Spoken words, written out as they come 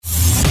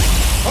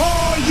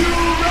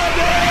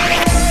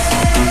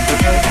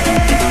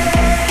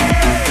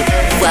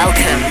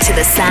Welcome to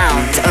the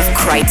sound of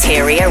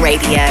Kryteria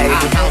Radio.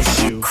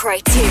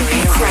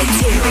 Kryteria.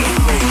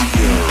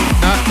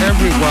 Not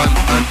everyone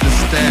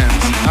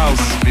understands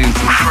house music.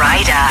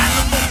 Kryder.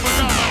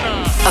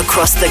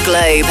 Across the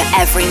globe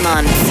every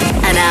month,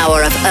 an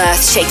hour of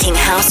earth-shaking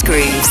house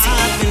grooves.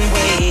 I've been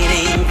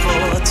waiting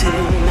for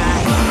tonight.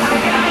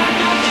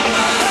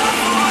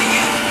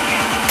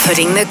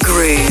 Putting the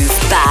groove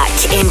back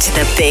into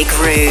the big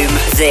room.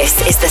 This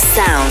is the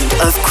sound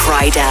of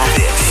Kryder.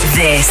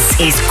 This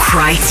is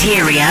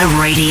Kryteria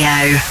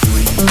Radio.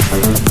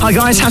 Hi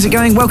guys, how's it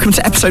going? Welcome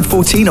to episode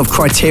 14 of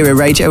Kryteria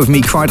Radio with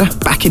me, Kryder,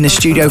 back in the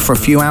studio for a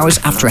few hours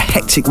after a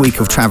hectic week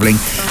of travelling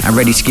and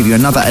ready to give you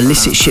another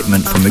illicit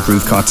shipment from the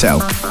Groove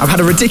Cartel. I've had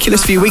a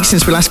ridiculous few weeks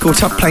since we last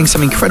caught up, playing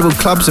some incredible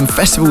clubs and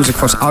festivals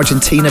across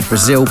Argentina,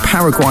 Brazil,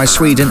 Paraguay,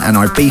 Sweden and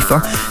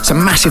Ibiza. So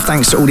massive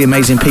thanks to all the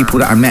amazing people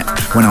that I met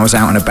when I was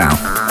out and about.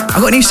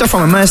 I've got new stuff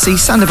from Mercy,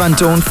 Sander Van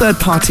Dorn, Third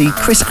Party,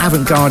 Chris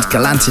Avantgarde,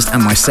 Galantis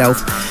and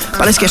myself.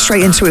 But let's get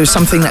straight into it with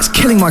something that's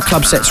killing my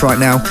club sets right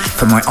now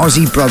from my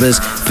Aussie brothers,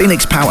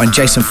 Phoenix Pout and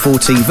Jason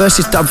Forty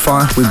versus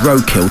Dubfire with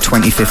Roadkill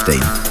 2015.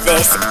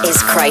 This is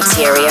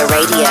Kryteria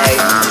Radio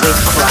with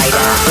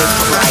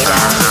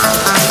Kryder.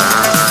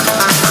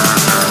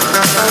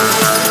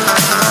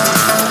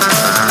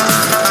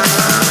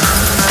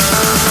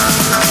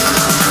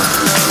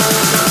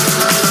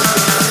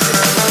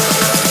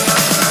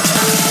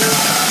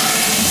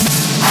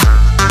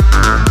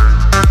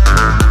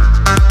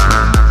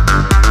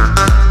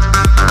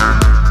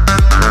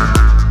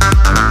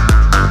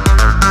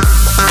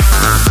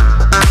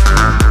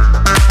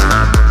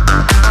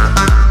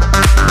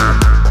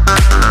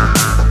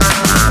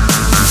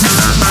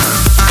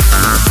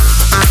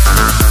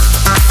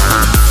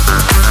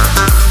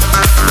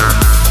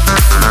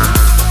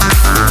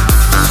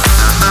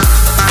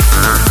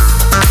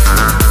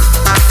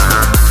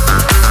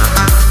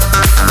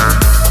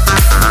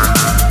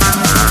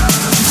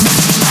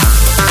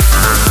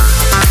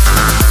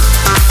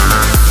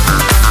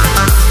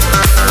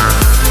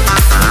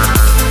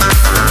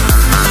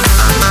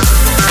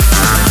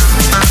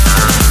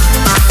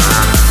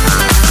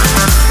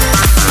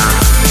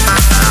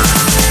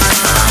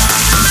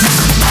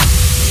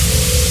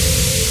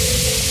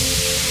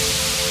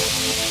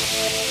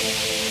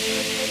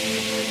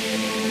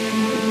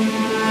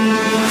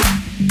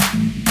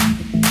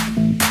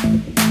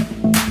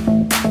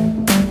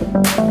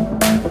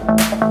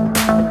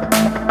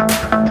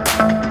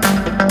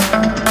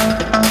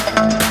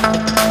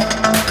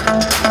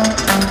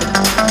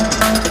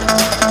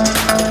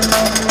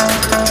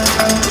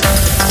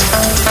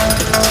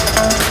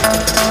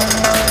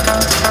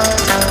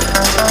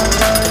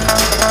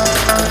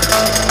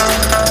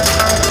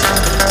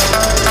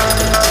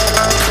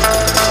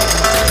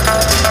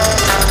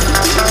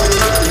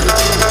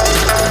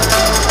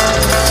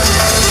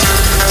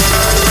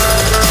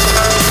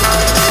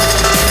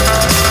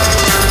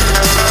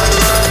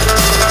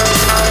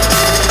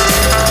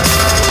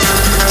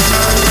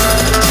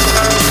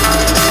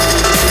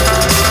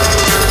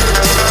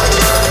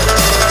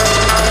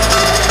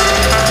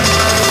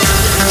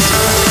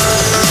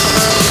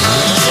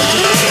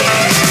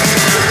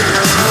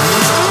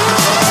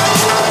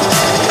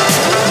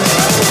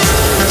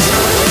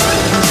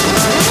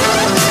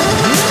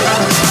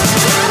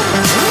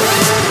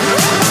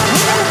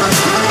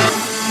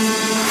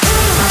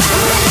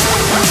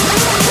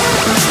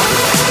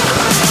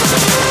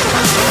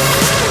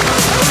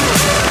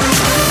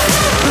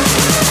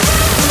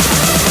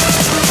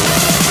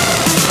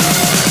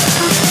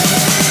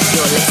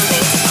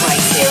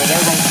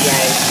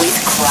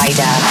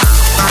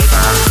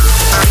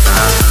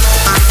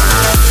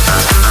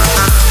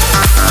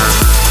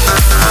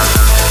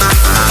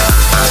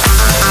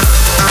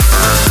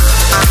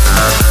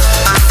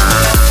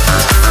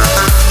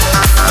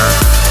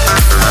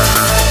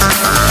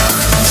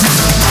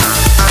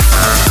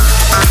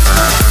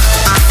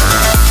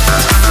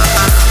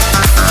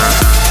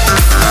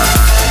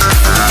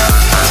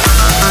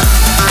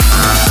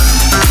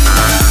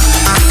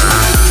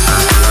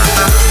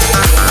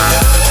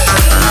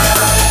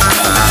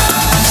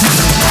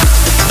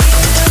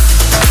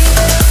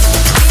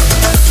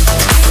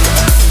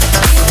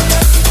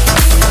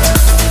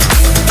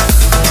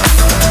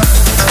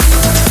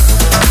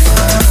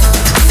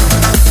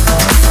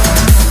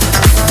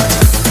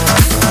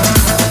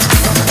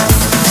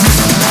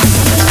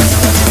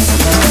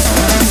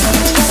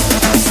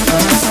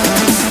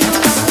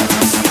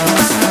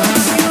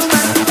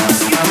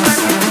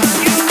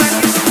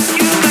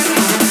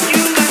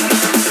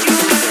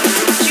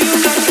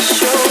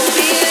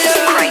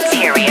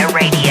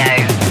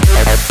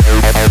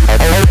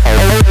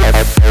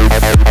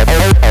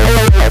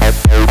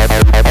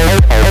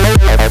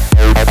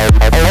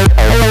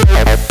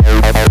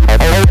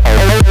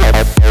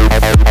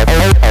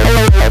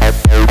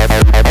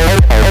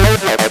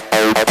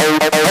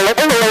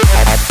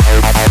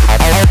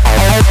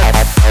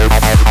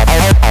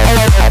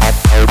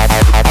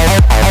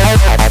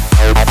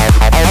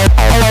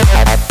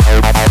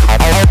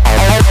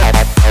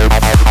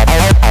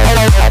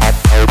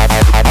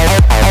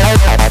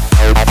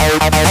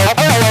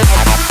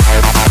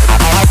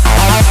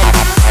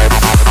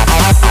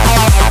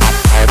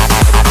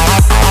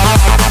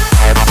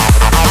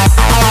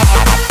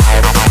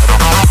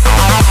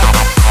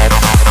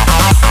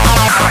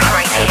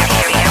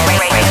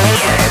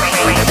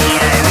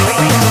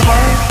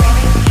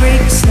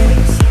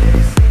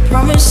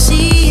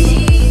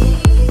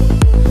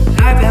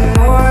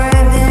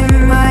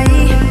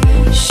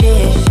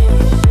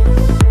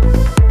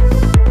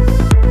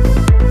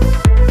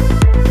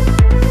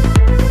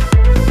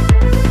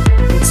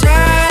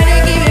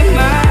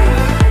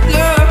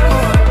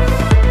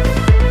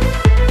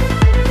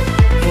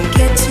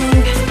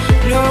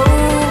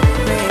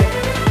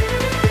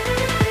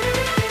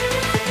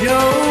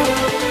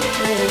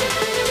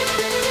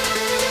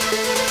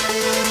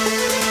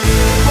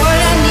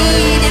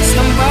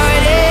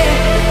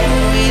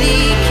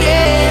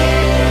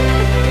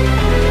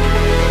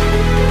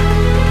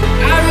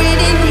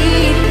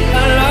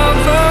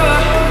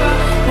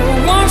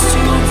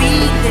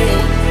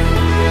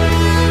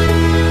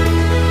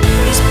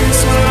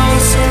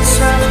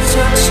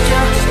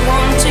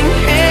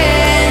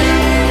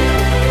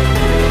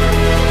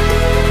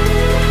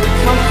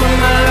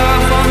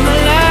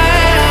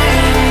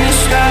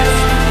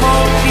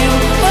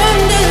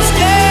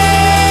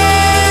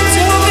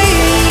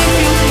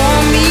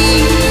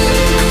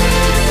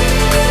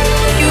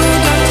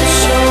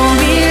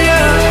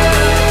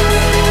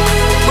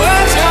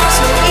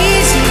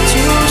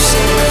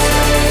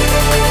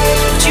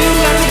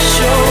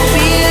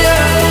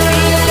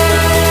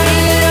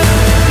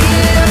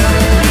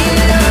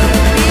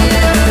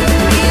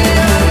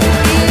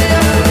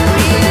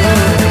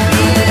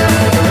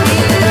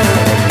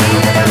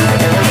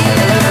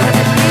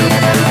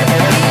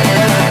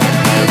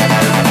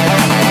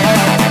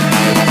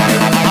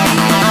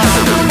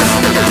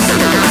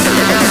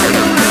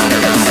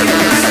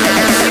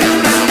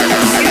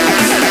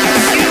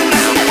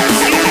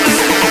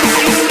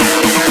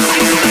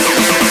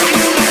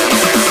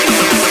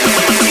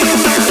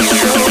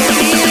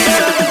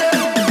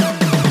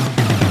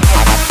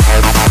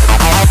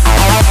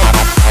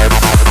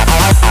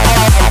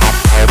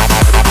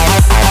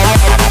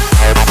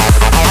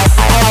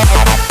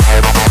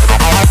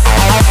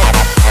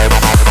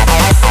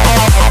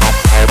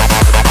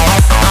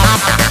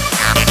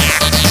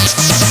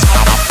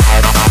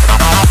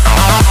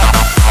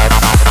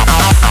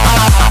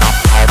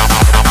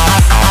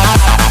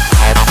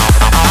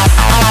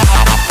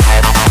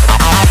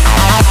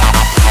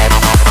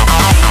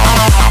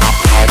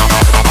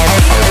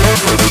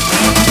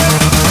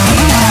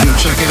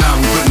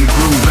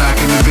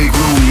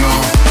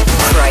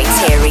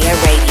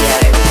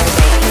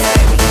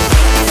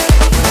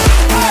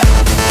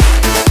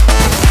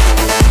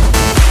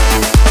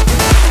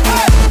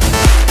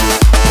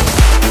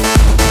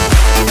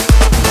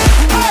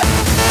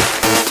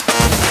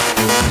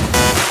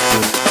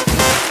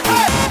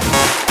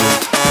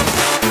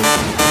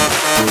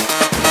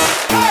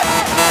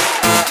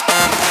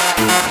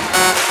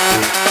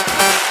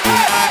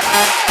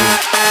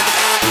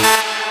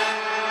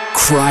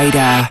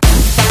 Kryder.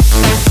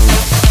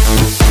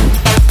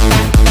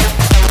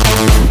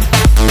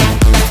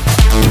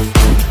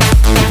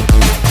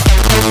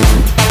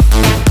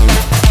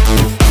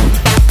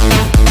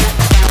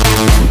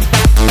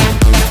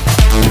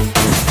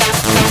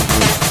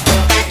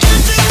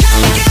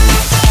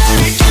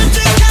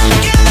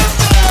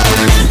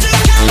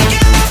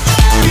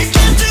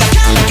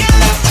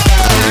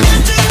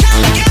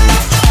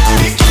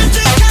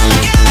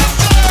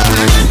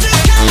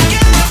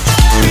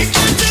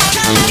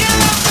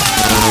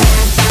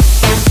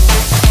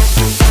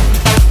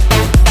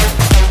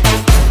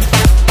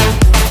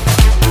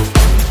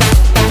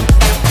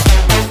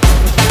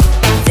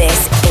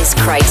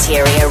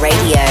 Kryteria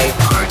Radio.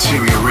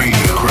 Kryteria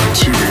Radio.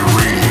 Kryteria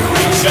Radio.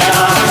 Reach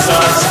out,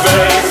 touch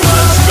space,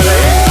 touch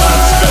space,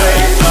 touch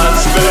space,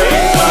 touch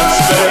space,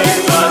 touch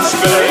space,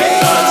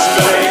 touch space, touch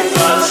space,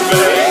 touch space,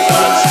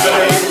 touch space,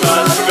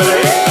 touch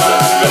space, touch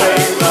space,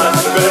 touch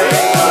space,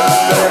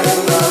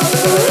 touch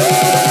space.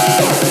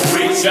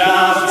 Reach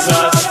out,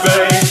 touch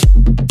space.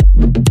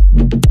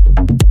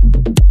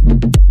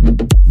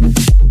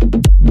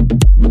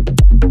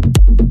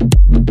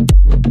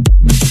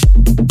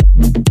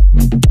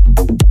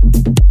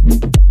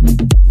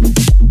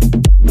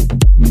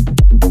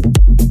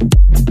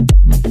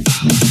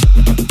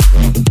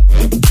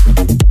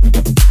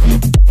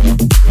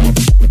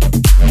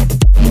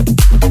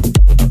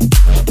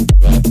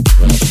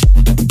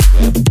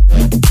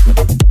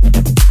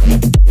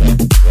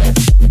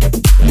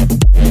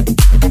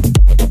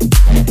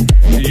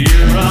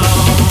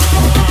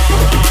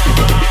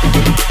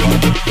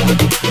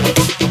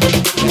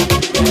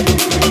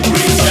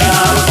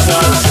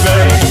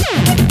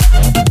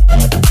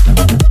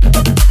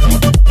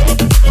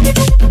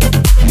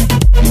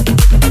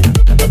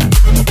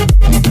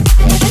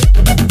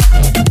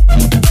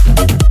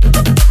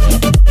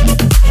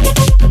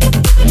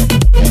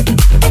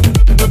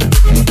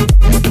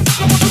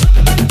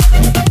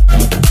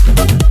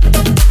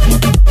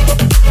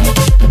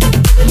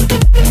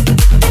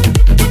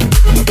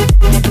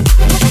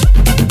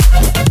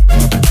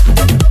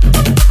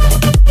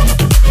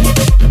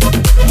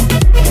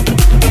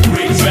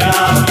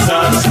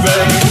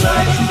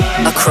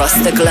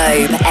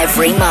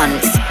 Every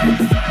month.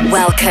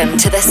 Welcome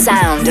to the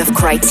sound of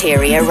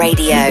Kryteria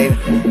Radio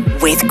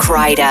with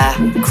Kryder.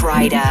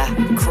 Kryder,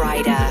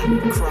 Kryder,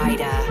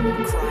 Kryder,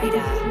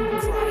 Kryder,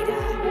 Kryder,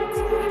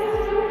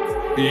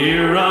 Kryder.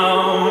 Your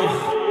own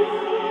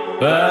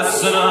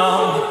personal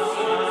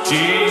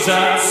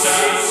Jesus.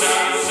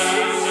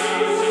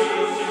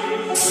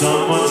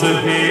 Someone to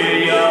hear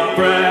your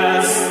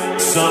prayers.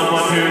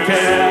 Someone who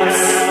cares.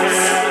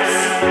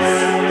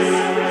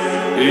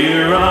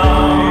 Your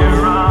own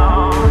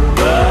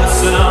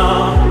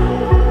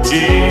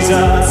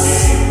Jesus,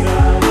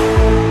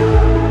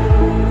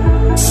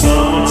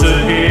 someone to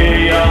hear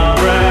your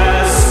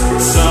prayers,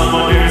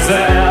 someone who's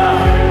there.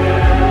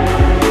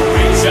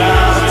 Reach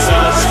out,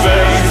 touch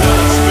space,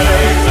 touch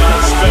space,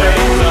 touch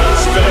space,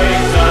 touch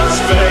space, touch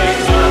space,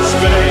 touch space, touch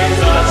space,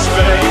 touch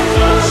space,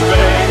 touch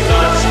space,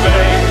 touch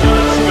space,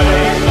 touch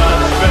space, touch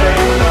space,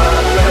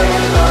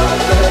 touch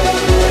space.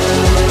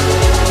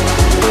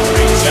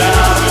 Reach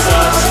out,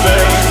 touch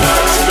space,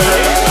 touch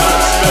space,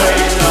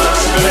 touch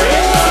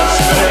space, touch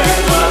space.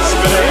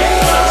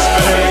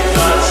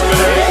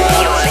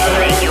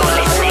 You're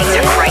listening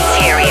to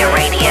Kryteria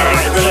Radio.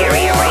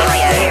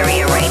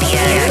 Kryteria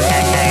Radio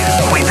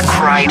with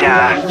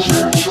Kryder.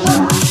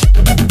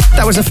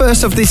 That was the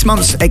first of this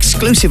month's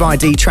exclusive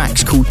ID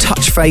tracks called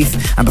Touch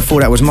Faith, and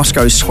before that was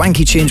Moscow's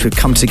Swanky Tunes with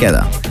Come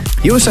Together.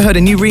 You also heard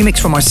a new remix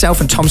from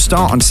myself and Tom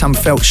Starr on Sam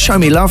Felt's Show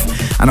Me Love,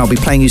 and I'll be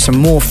playing you some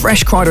more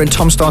fresh Kryder and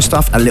Tom Starr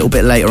stuff a little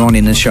bit later on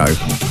in the show.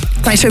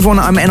 Thanks to everyone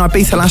that I met in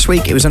Ibiza last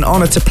week. It was an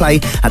honour to play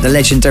at the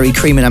legendary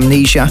Cream and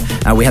Amnesia.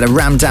 We had a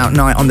rammed out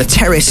night on the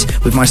terrace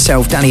with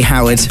myself, Danny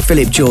Howard,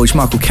 Philip George,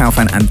 Michael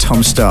Calfan and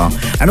Tom Starr.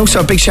 And also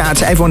a big shout out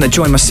to everyone that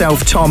joined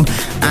myself, Tom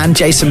and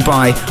Jason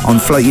By on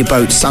Float Your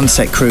Boat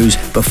Sunset Cruise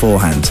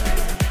beforehand.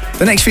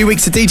 The next few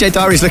weeks the DJ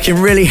Diary is looking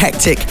really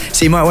hectic,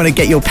 so you might want to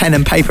get your pen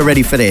and paper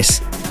ready for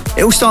this.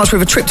 It all starts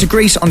with a trip to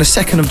Greece on the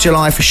 2nd of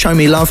July for Show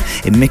Me Love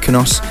in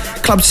Mykonos,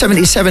 Club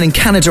 77 in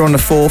Canada on the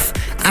 4th,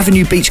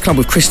 Avenue Beach Club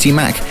with Christy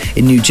Mack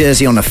in New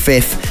Jersey on the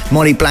 5th,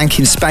 Molly Blanc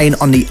in Spain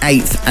on the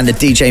 8th, and the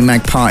DJ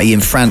Mag Party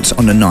in France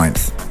on the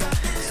 9th.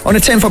 On the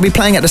 10th I'll be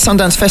playing at the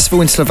Sundance Festival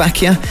in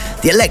Slovakia,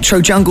 the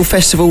Electro Jungle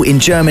Festival in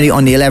Germany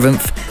on the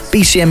 11th,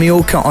 BCM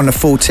Mallorca on the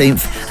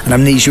 14th, and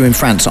Amnesia in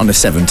France on the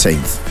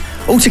 17th.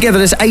 Altogether,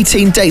 there's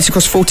 18 dates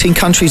across 14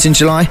 countries in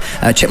July.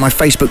 Check my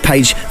Facebook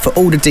page for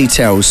all the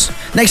details.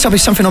 Next up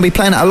is something I'll be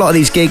playing at a lot of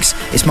these gigs.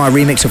 It's my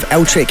remix of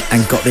Eltrick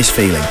and Got This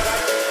Feeling.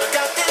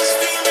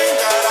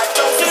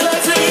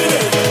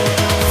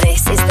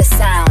 This is the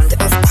sound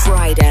of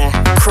Kryder.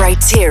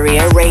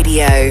 Kryteria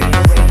Radio.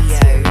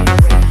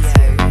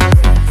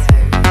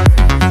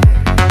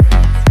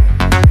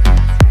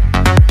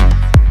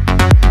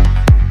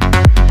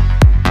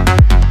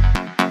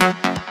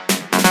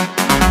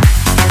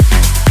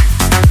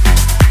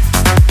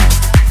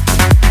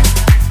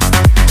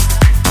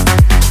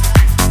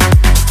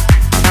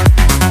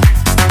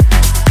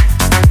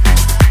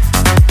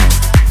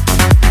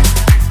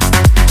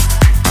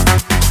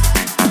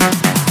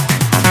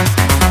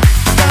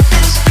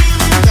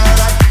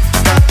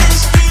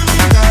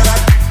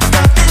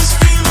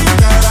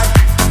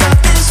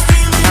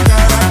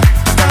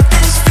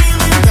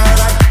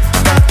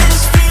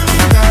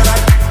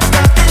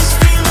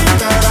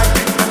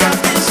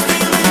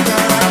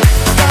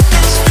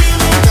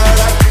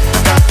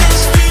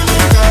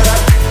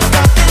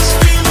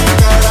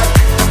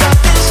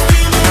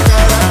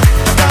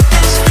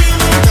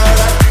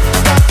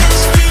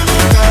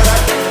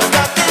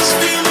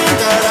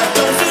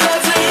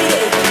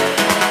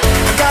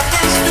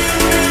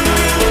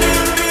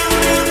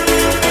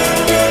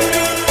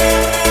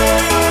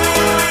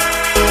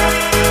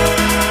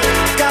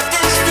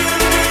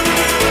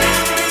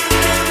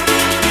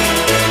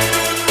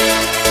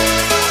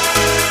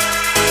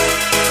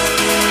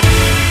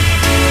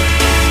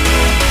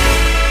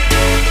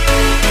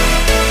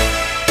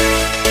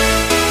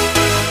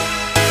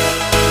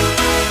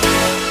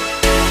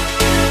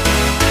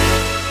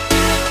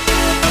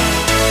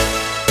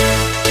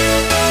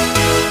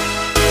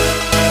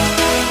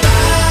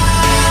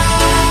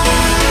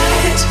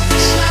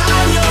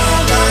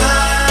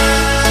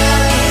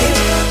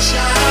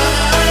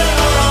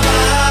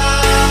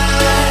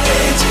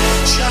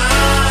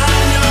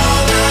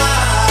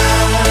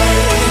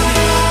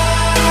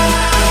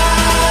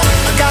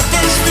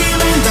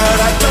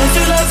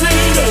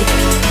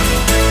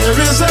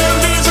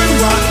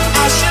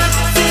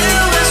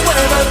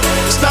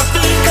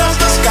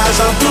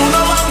 are blue,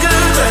 no longer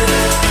red.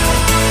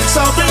 It's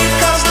all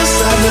because the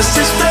sadness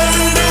is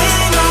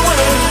fading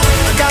away.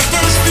 I got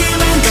this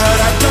feeling that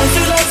I don't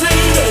feel every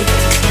day.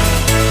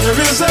 There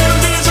is a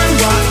reason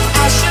why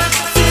I should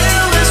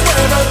feel this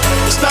way, but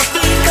it's not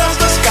because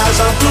the skies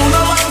are blue,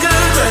 no longer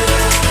red.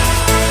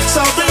 It's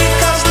all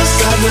because the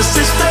sadness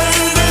is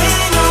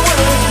fading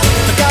away.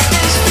 I got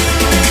this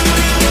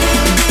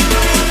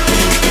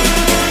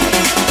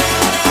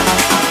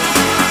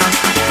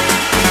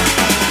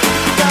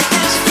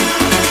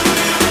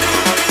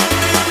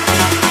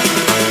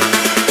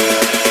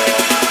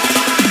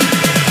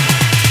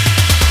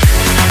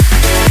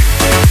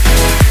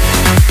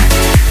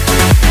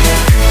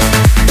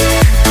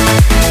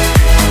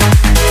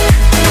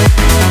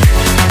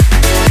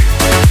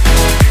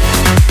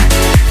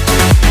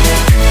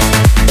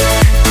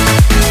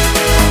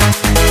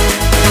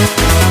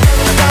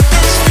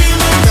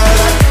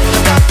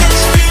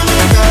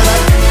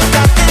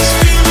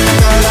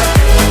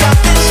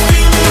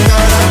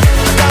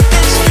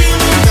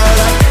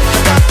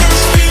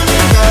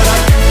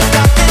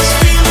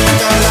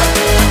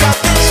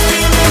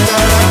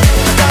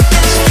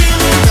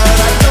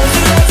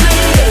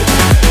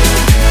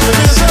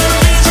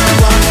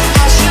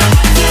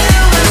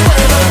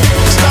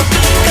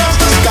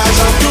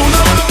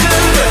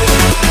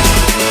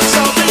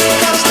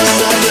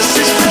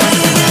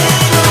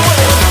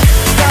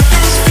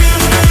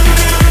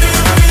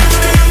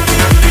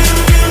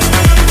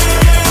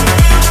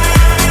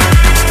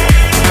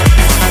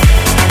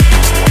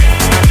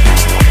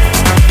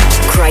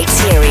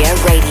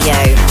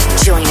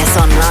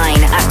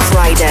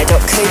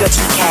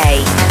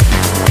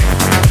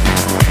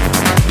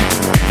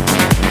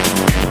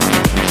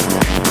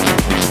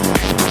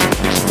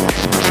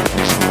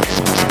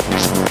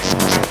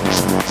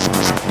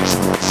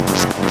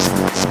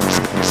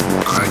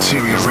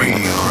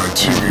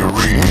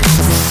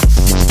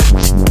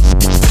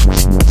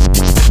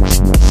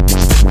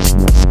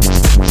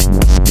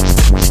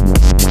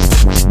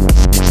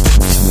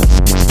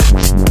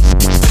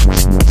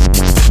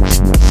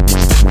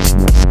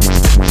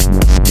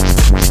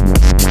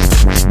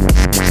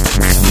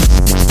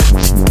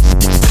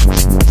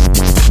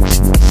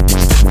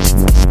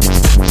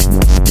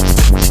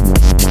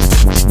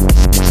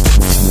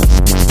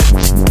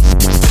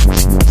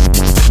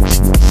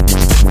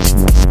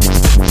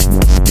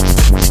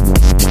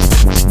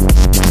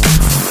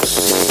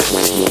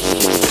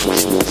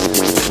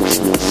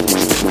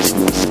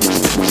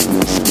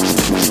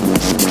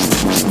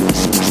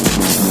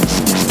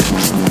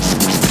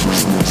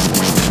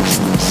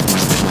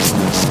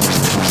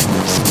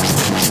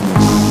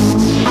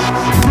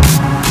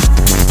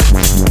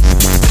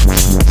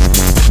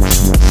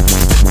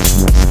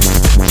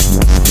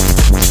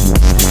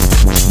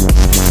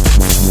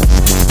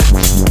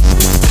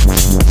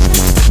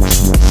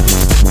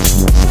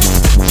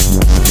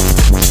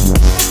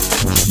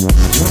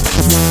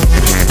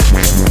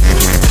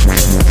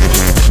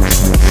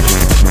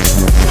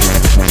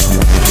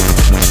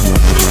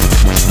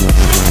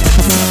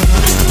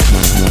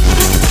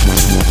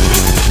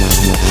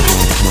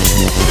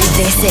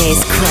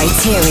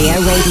Kryteria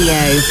Radio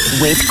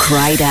with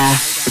Kryder.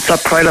 What's up,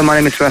 Kryder? My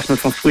name is Rasmus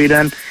from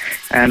Sweden,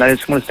 and I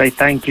just want to say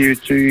thank you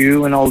to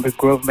you and all the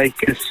grove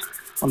makers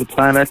on the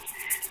planet,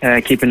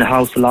 keeping the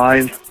house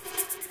alive.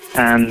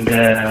 And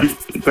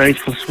great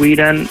for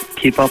Sweden.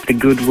 Keep up the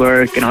good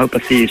work, and I hope I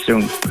see you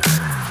soon.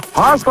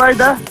 Hi,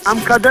 Kryder. I'm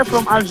Kader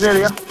from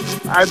Algeria.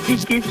 I'm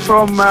big kids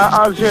from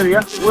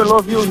Algeria. We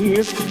love you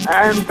here,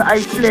 and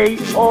I play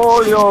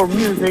all your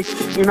music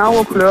in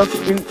our club,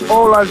 in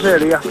all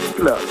Algeria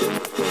club.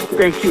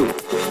 Thank you.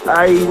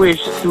 I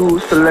wish to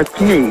select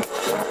me.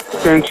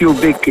 Thank you,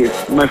 big kid,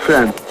 my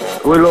friend.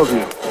 We love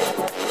you.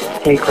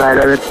 Hey,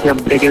 Kryder, it's your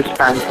biggest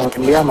fan from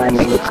India. My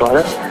name is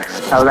Gaurav.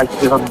 I would like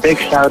to give a big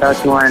shout out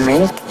to our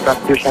mate,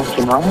 Pratyushan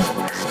Chimar.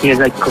 He is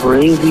like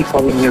crazy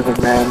for the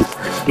music, man.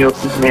 You're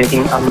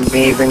making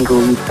amazing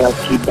groovy stuff.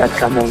 Keep that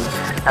coming.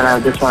 And I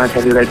just want to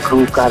tell you that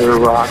Groove Carter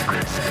rocks.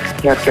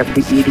 You have kept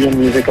the EDM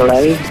music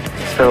alive,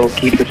 so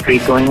keep the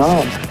streak going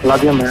on.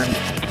 Love you, man.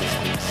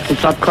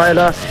 What's up,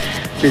 Kryder?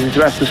 This is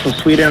Rasmus from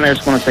Sweden. I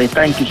just want to say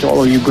thank you to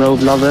all of you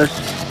Grove lovers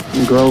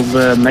and Grove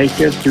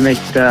makers to make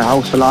the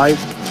house alive.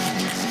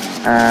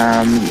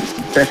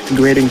 Best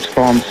greetings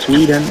from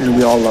Sweden, and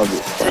we all love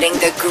you. Putting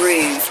the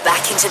groove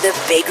back into the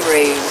big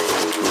room.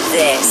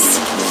 This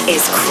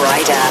is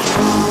Kryder.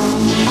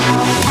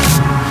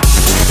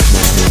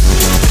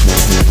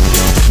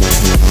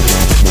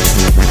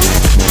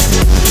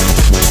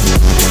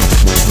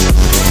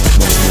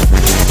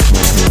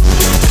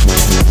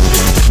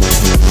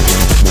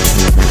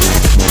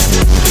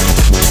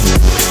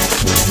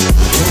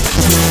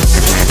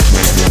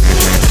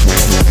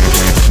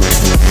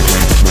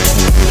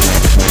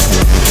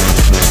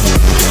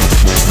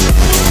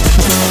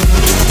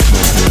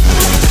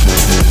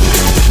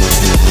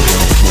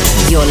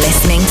 You're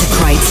listening to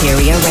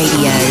Kryteria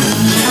Radio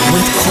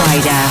with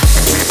Kryder.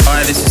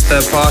 Hi, this is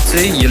Third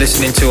Party. You're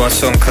listening to our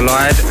song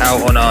Collide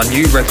out on our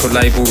new record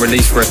label,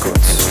 Release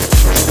Records.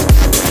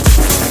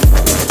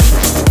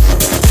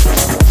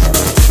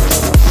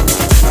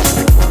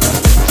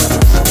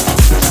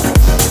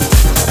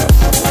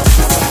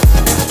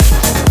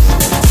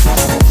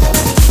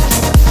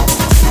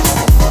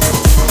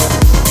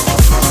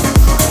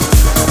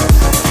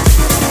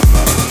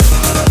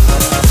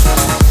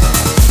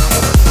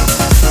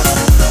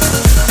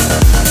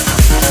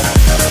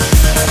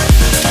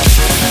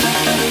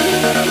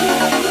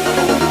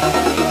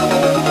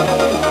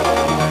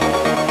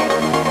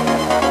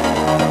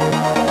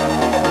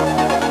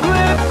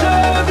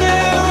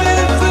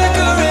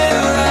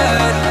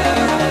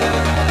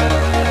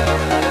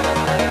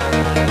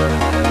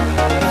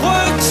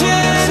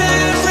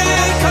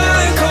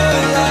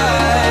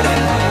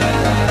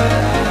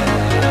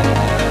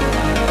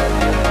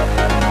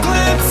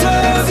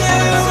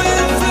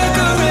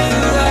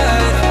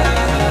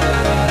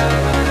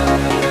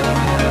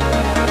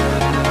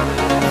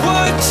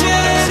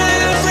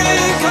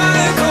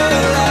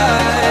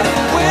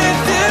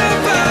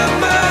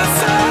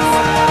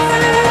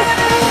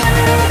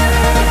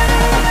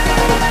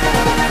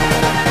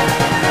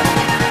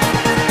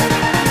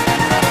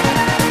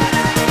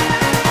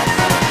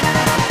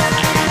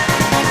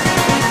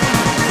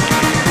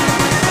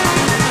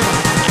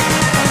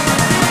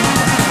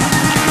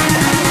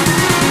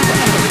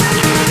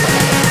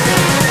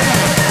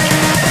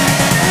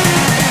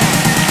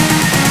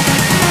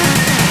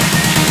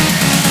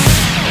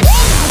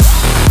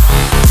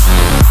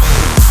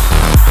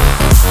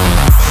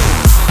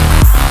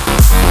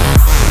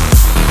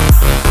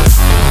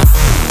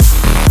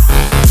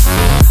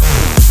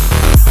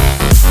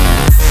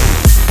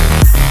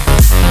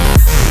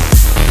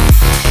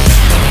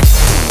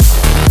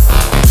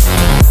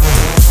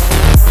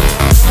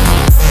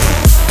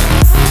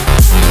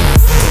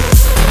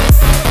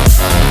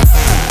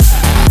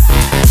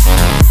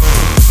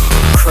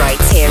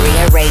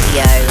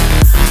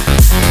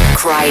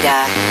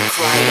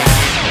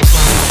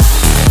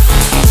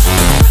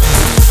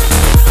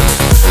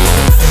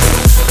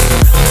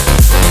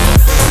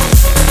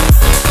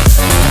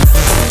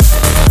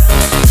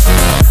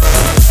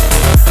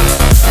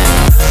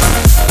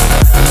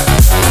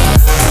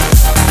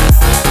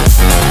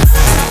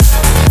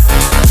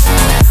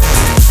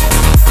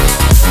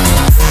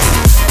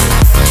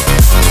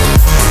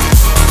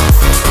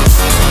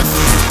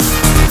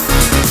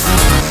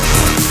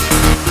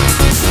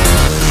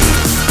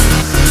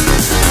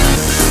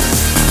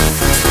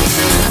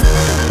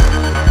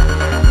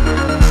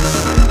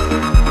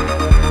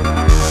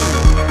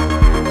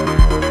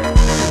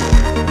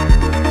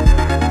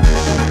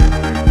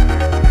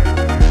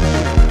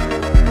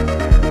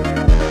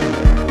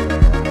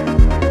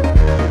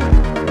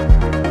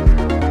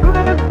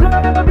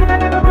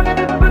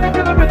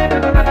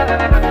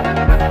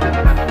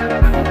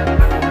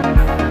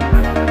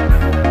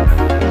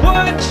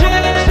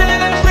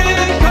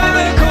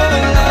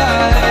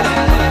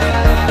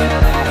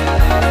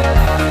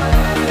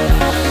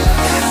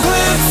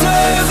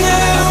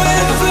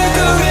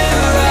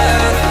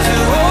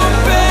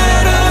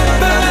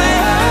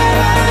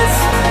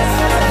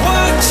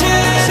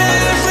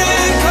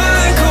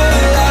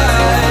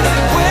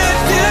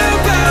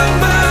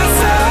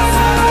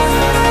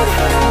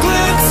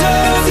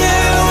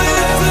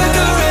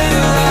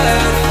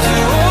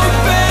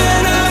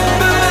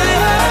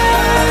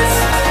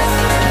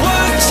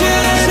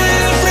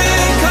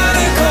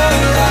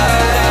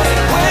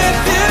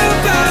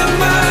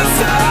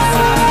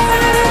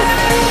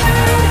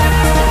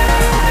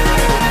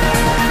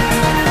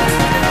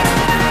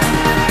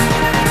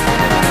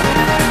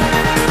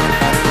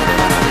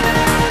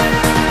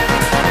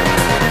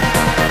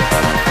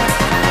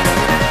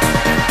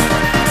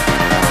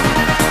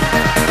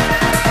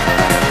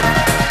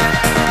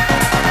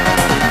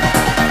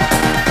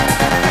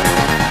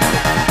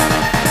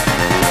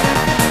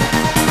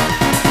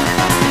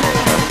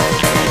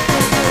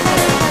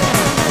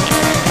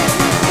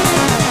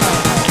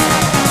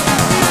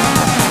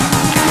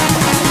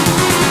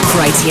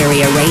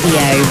 Criteria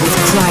Radio with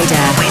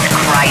Kryder.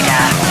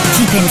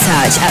 Keep in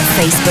touch at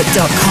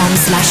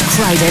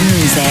facebook.com/Kryder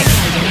Music.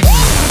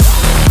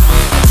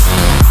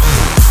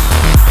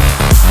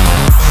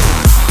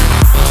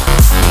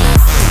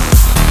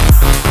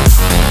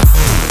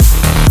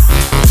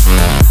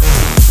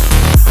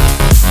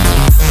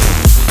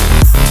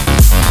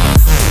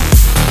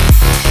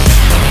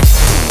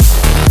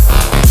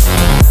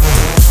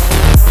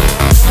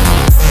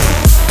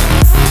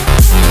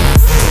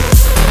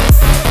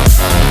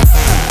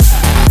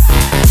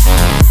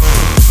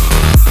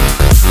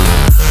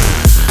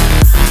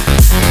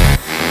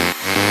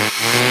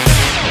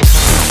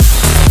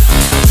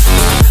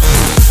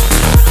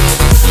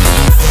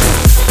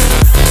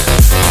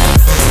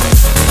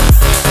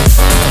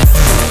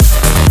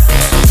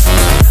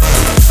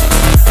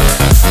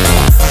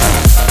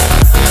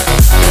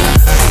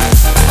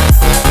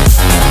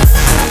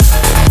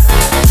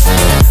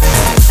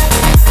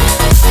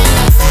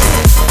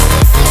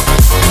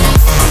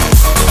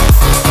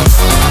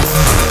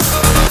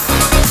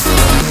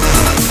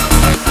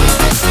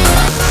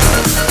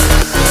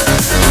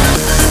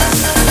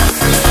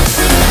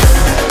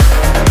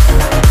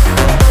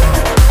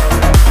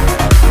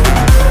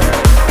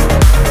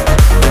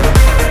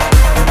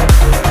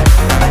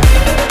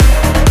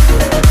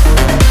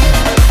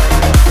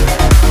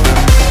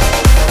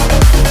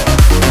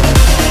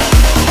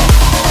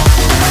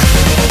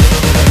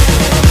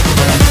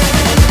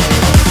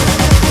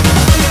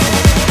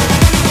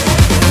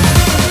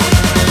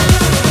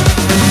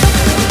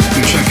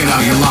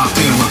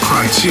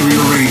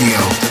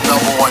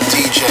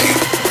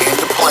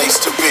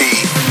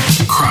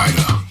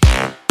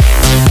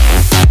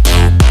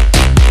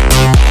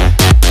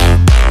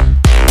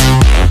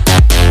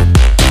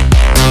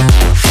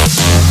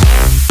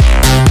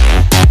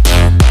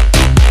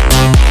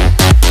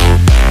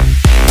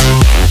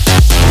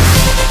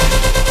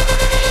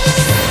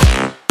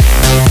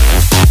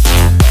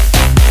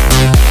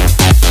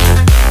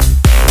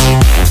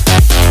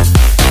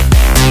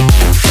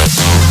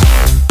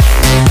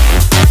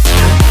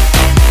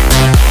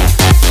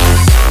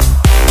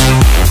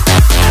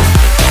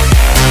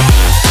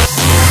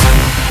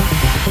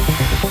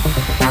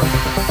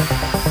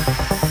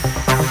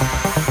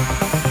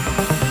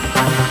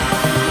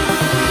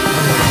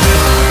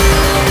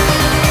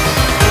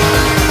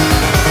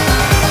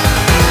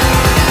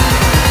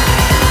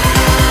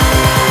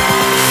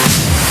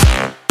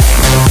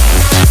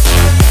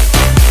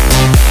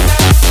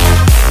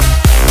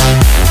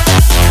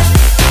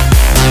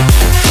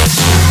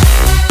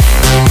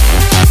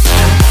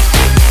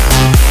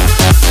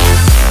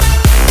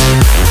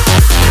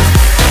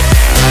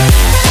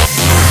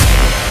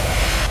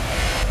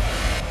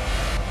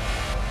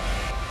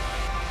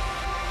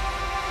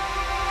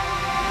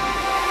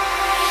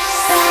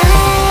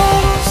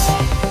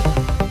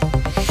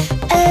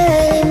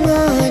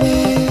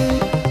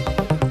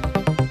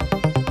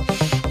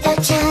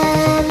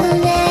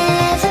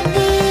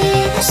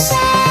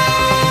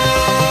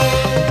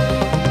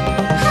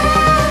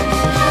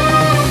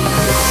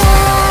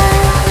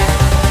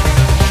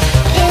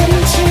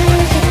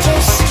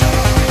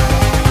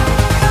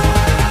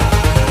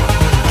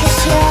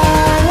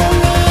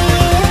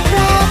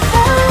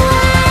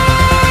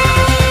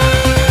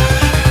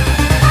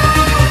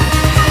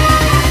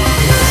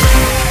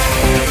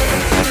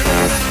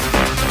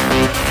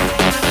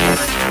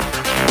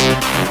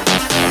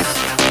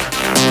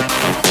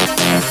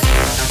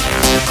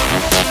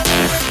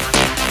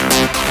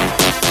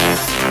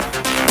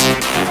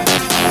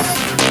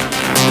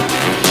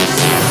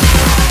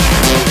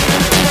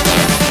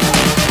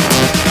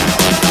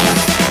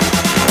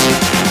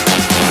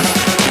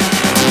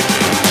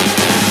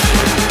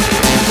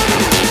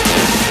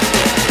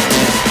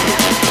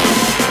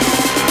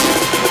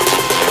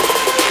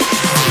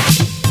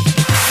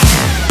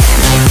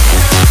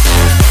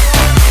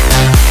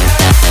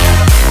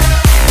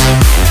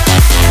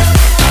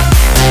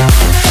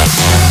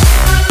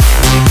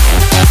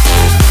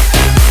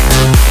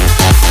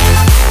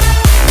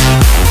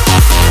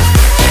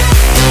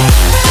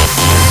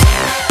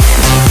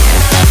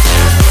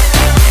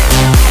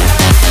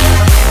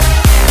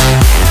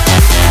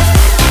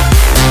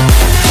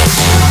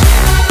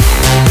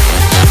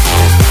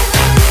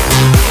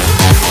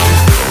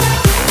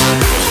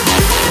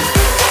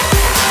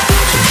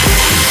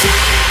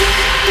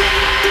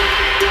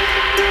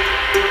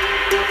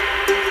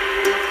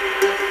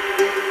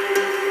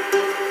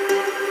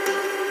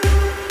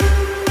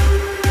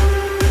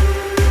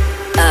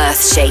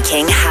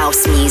 earth-shaking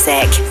house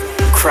music.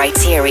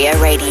 Criteria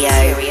Radio.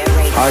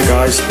 Hi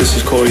guys, this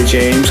is Corey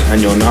James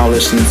and you're now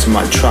listening to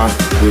my track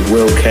with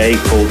Will K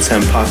called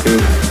Tempaku,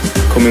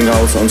 coming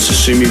out on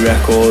Sasumi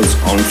Records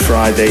on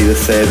Friday the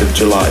 3rd of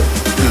July.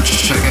 Yo,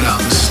 check it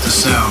out, this is the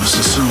sound of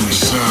Sasumi.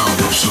 Sound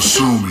of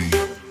Sasumi.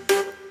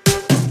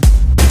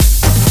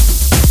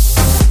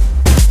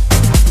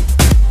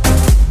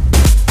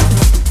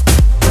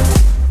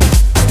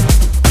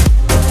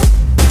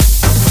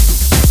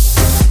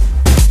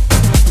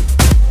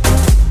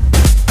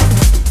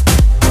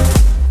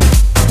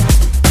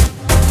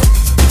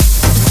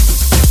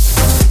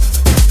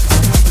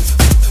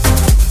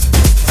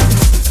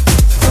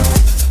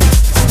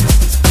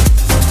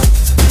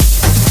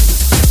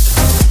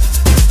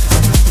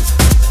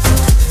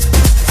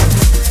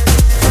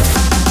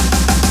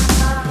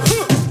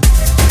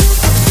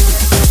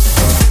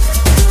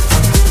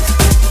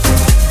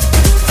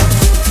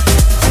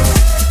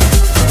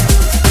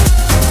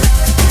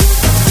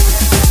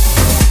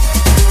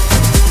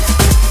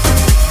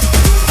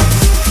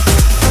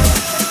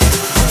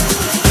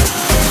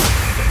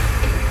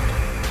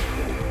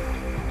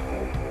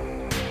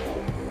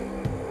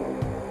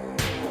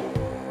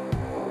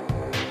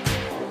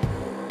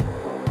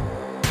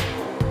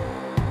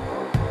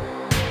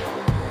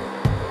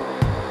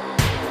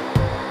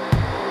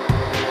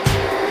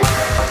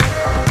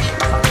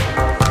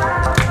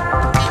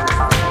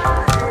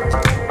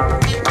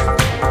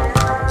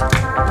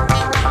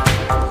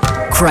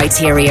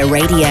 Criteria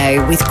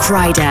Radio with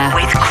Kryder.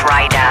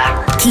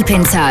 Keep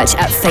in touch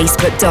at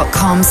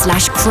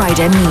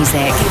facebook.com/Kryder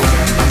Music.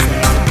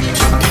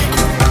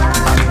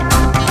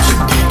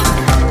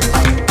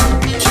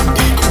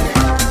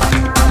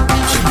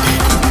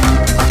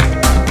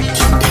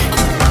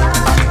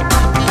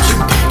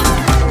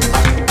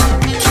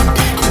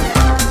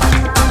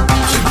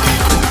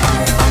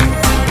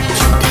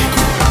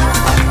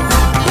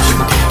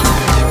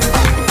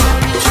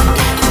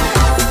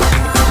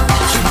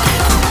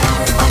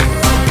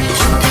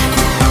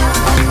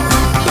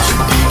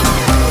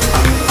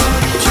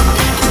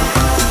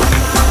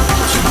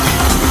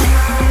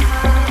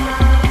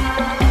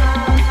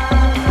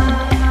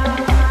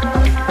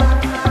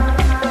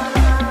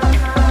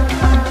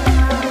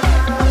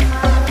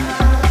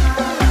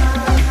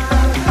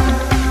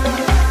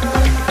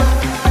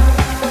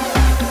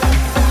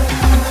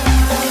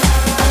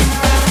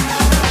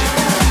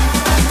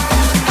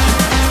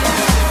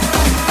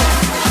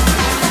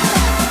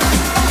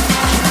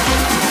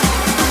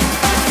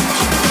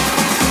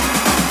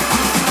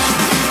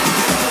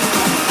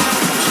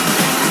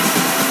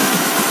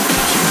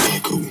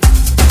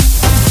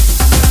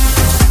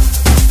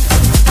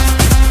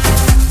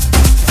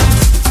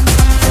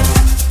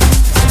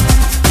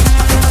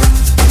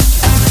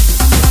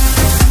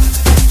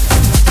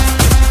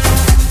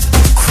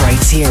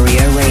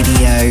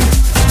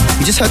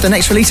 The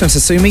next release on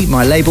Sasumi,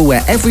 my label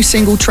where every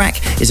single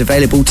track is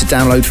available to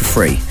download for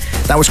free.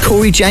 That was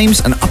Corey James,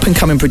 an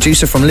up-and-coming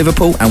producer from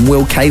Liverpool, and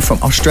Will K from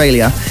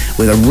Australia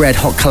with a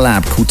red-hot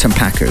collab called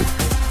Tempaku.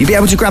 You'll be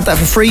able to grab that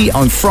for free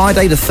on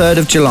Friday the 3rd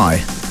of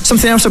July.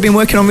 Something else I've been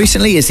working on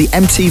recently is the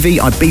MTV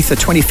Ibiza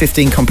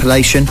 2015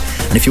 compilation,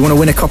 and if you want to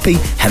win a copy,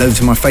 head over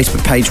to my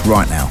Facebook page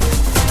right now.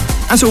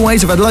 As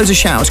always, I've had loads of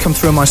shout-outs come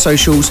through on my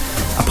socials.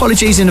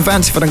 Apologies in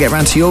advance if I don't get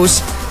around to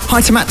yours. Hi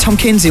to Matt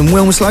Tompkins in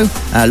Wilmslow.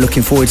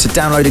 Looking forward to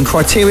downloading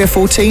Criteria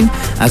 14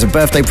 as a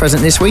birthday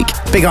present this week.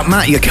 Big up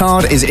Matt, your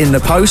card is in the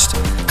post.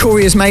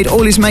 Corey has made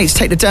all his mates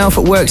take the day off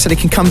at work so they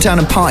can come down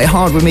and party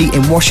hard with me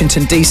in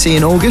Washington, DC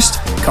in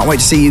August. Can't wait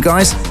to see you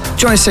guys.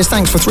 Jonas says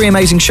thanks for 3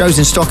 amazing shows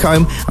in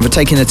Stockholm and for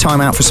taking the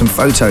time out for some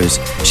photos.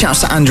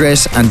 Shouts to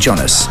Andreas and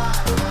Jonas.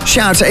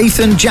 Shout out to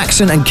Ethan,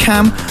 Jackson and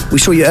Cam. We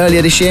saw you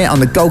earlier this year on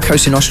the Gold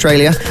Coast in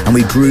Australia and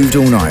we grooved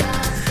all night.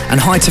 And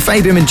hi to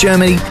Fabian in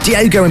Germany,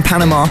 Diego in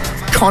Panama,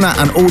 Connor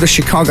and all the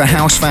Chicago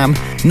House fam,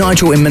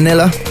 Nigel in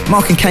Manila,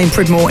 Mark and Kane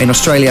Pridmore in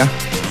Australia,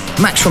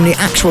 Max from the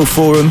Actual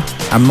Forum,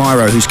 and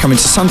Myro, who's coming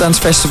to Sundance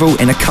Festival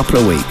in a couple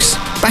of weeks.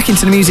 Back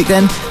into the music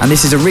then, and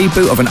this is a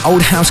reboot of an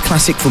old house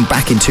classic from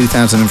back in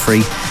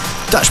 2003.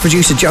 Dutch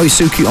producer Joey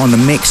Suki on the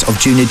mix of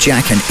Junior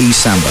Jack and E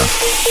Samba.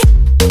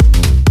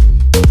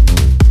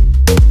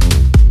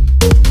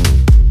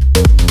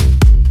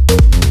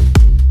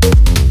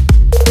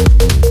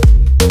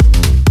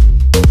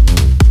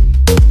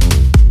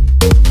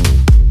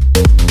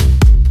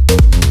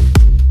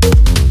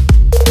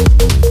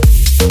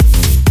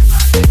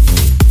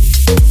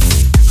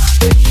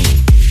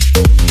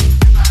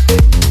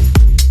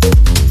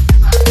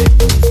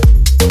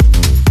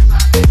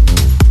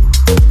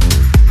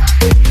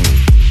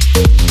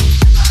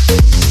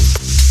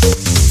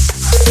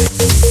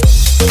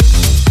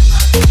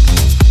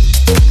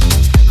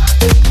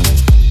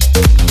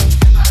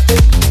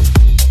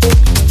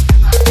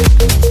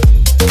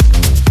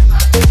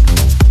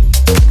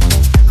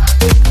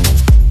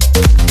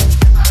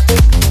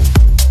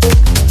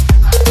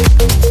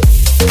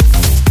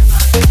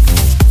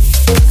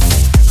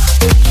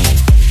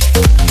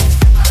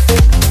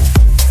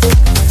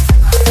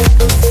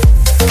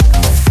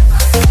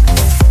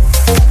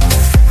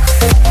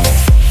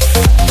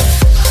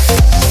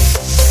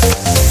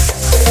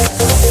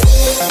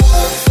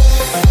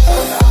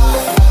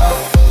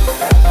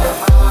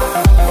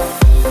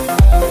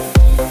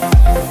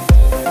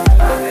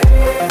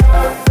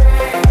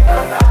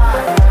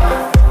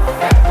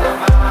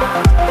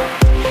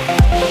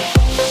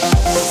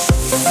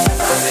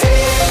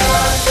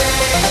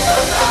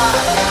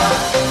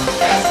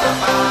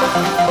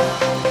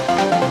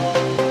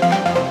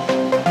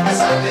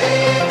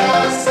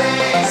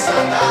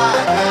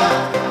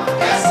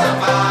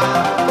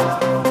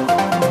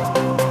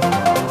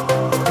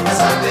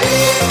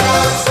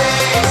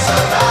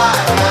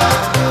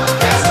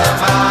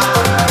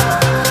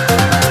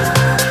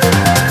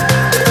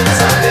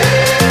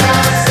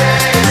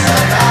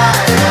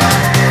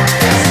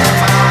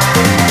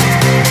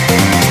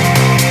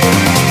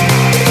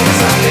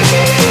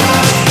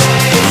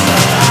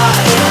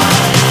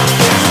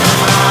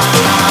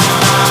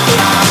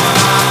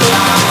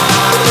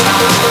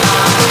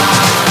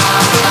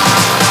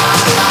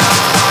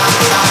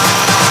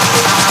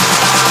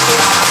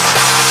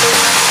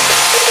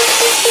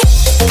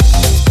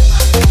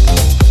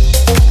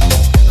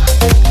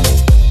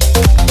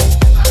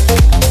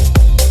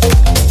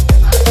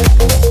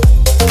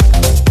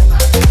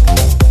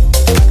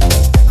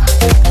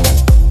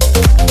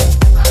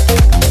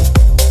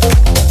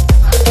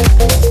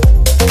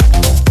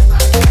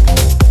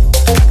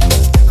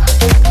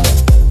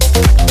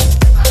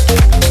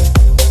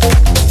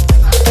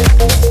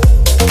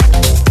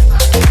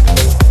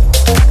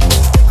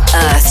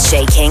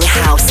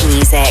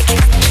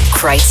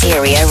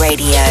 Criteria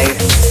Radio.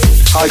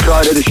 Hi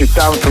Clyde, this is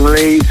Dan from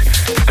Leeds.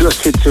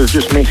 Gutted to have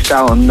just missed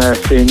out on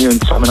seeing you and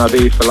Tom and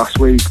Ibiza last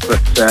week,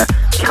 but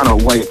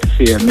cannot wait to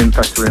see you at Min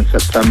Festival in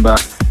September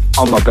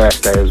on my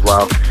birthday as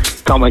well.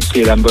 Can't wait to see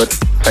you then, bud.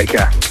 Take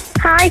care.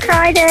 Hi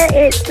Crider,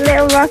 it's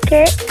Little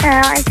Rocket.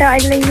 I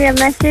thought I'd leave you a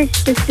message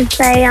just to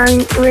say I'm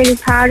really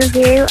proud of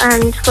you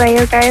and where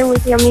you're going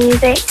with your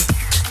music,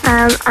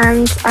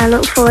 and I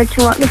look forward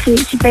to what the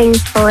future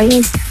brings for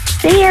you.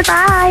 See you,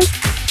 bye!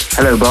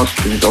 Hello boss,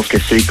 this is Oscar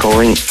C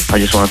calling. I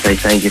just want to say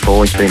thank you for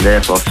always being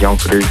there for us young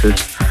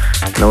producers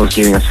and always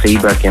giving us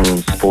feedback and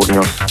supporting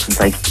us. And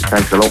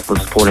thanks a lot for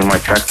supporting my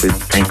track with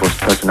Painful's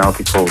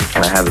Personality Call.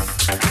 Can I have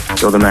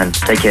it? You're the man.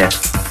 Take care.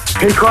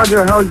 Hey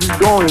Claudia, how's it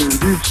going?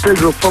 This is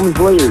Pedro from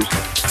Slayers.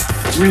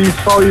 We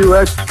saw you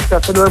at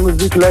Café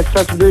Music last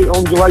Saturday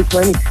on July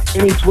 20,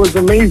 and it was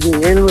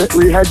amazing, and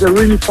we had a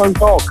really fun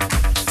talk.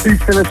 Please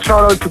send a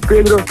shout out to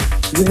Pedro,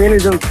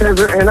 Jimenez and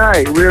Cesar and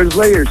I. We are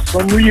Slayers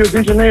from Rio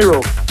de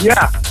Janeiro.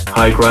 Yeah!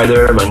 Hi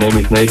Crider, my name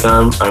is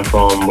Nathan. I'm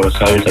from Buenos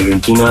Aires,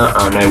 Argentina,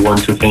 and I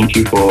want to thank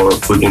you for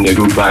putting the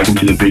group back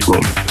into the big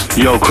room.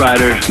 Yo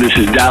Crider, this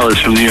is Dallas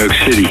from New York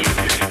City.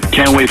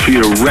 Can't wait for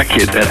you to wreck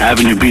it at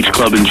Avenue Beach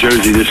Club in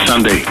Jersey this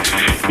Sunday.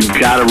 You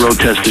gotta road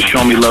test the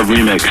Show Me Love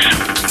remix.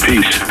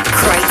 Peace.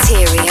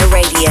 Criteria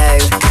Radio.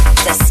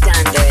 The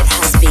standard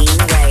has been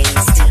raised.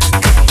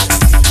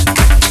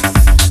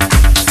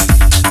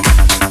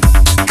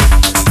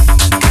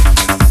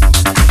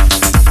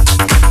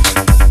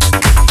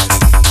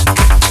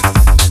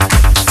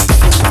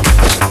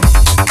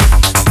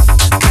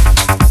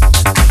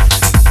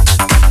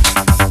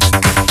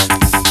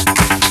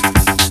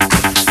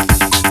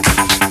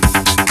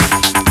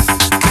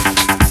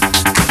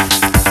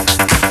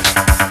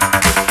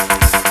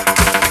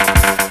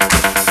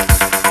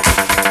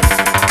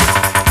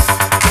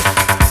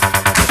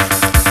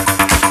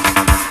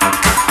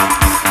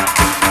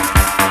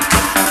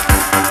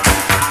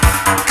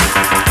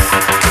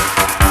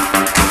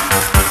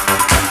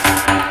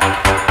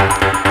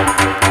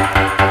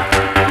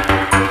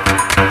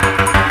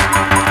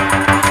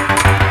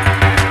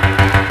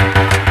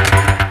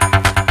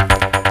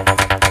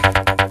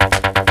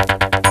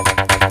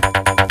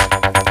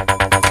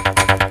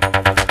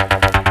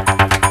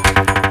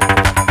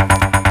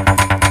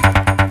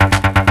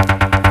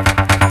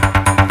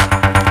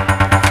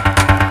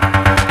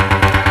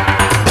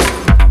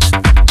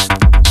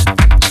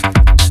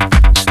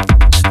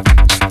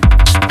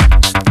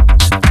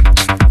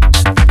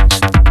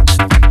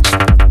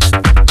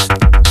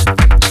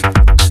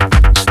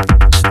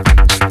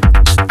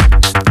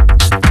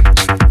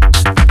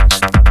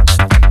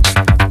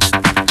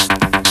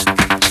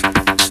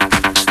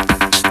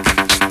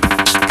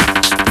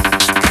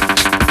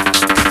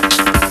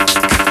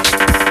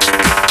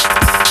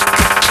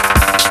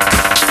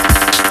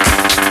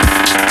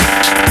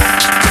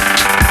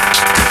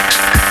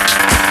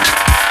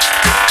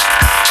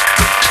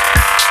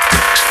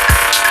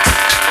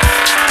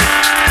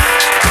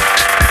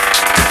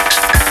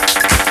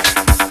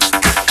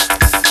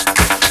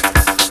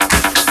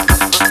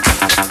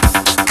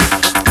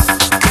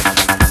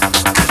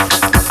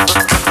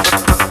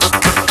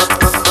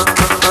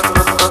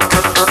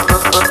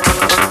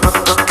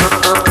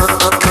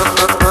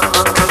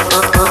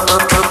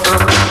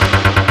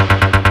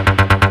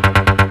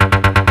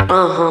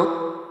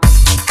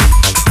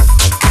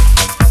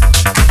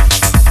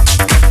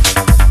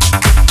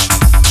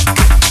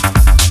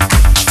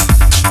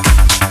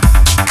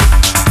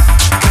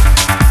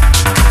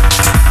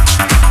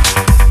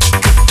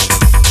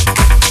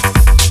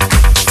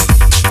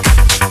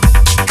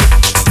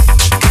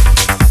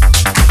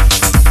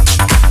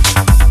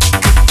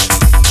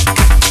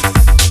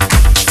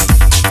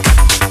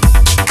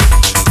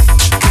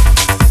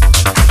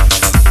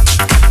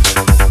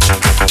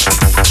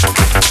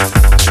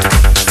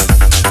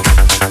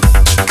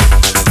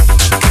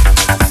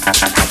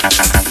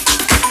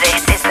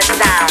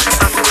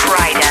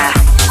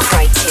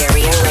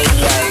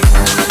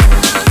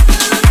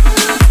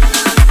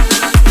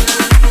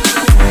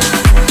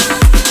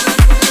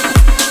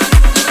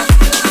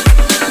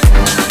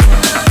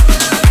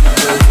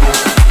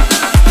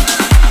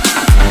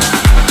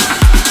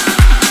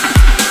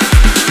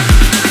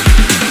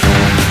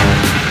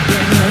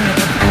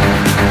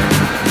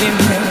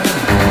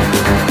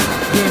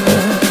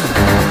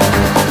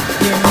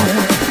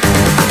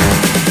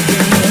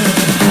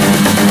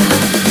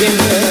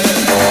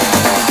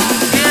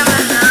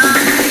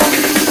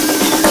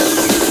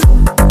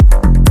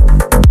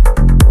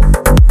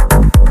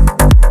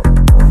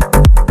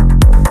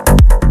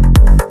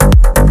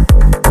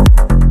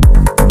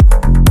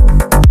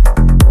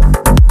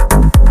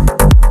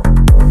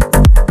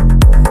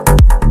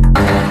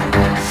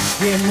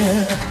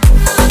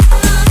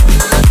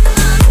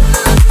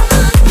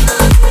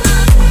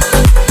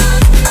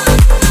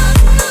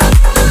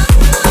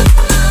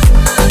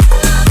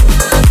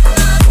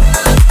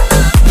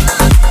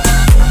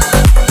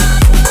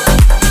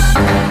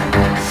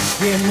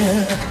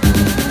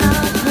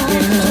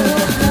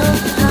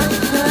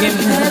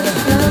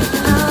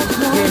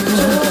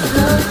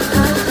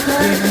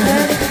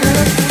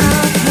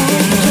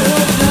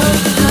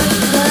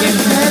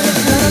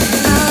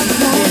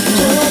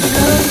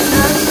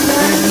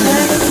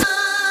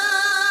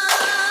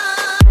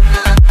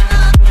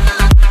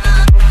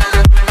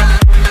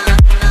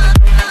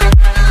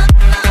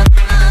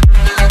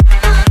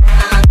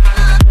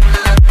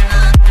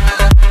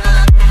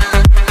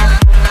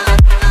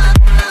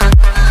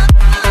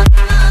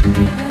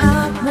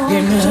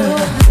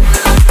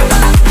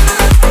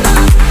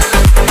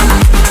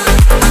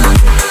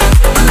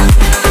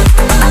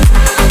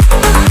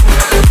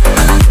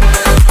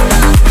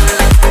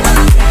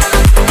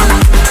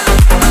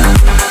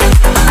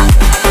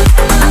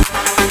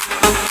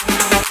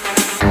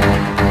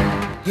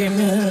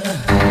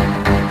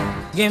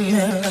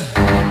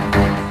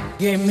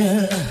 give me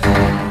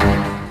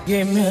love,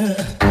 give me love,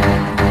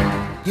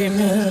 give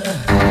me love,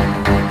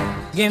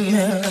 give me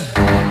love,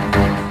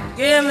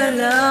 give me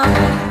love,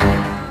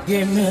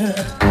 give me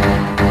love,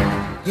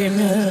 give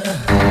me love,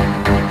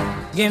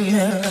 give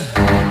me love,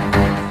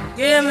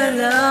 give me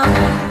love,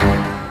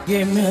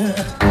 give me love,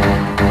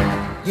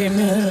 give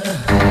me love,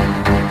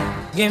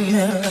 give me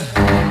love,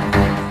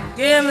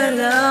 give me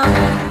love,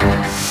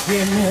 give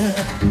me love,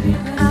 give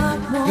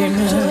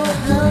me love.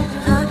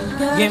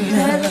 Give me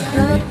love,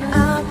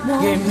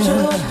 give me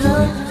love,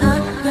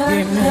 give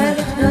me love,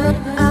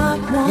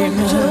 give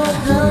me love,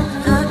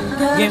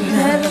 give me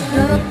love,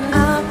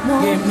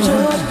 give me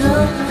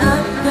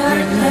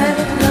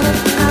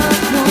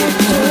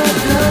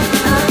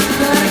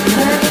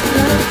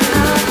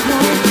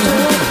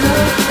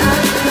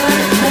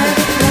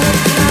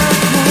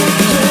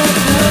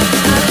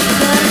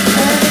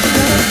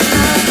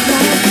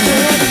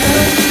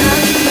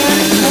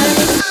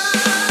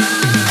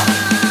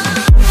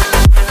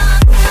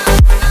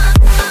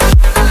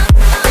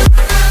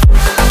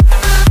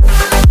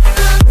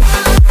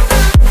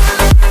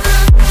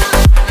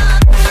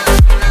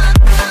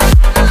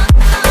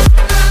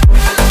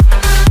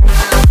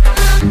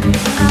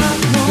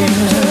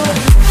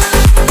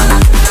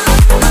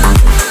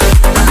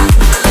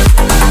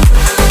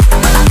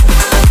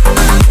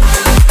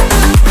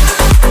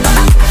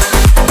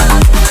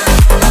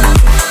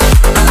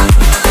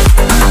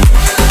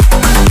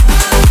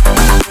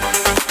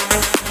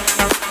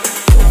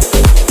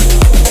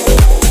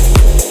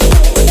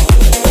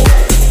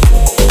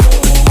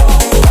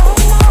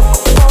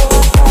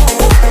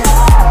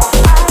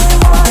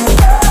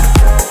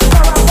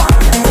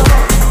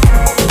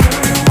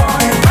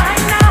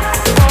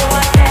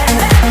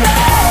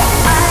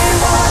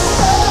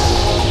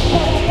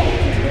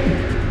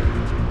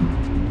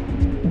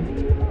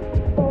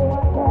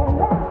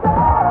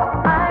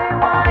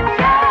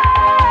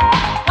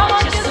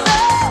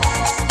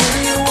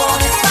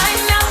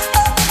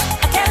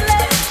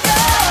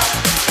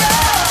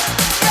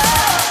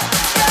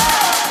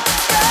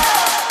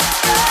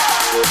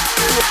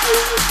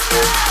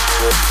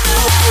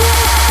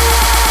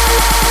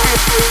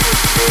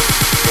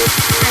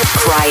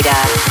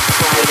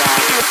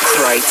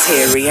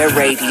Criteria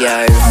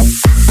Radio.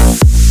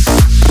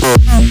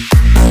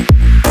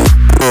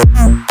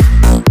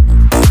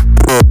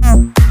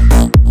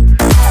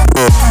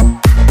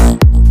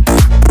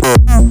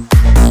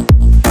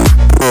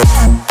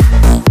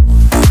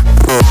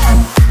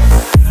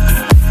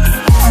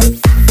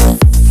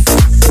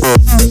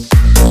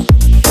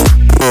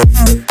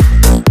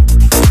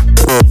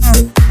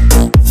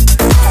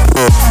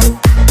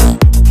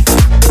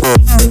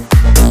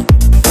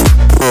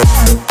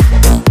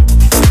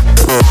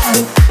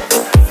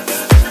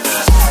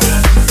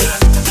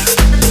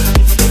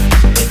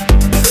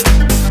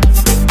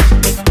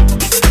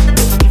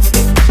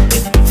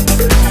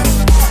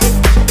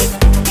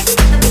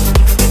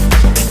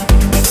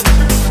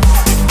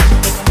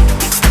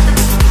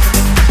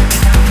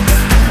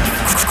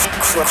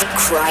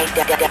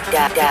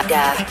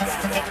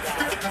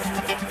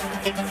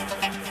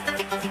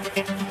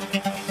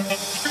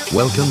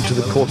 Welcome to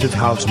the Court of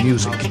House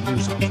Music.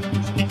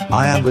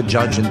 I am the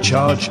judge in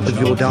charge of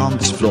your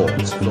dance floor.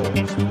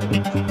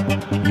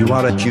 You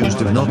are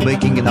accused of not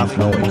making enough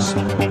noise.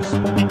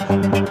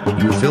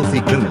 You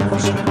filthy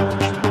criminals.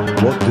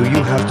 What do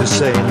you have to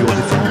say in your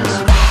defense?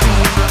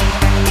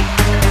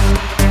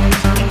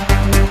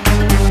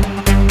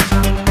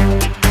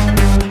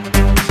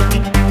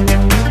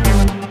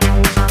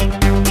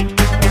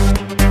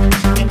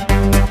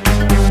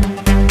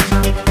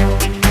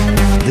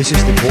 This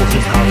is the Court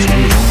of House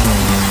Music.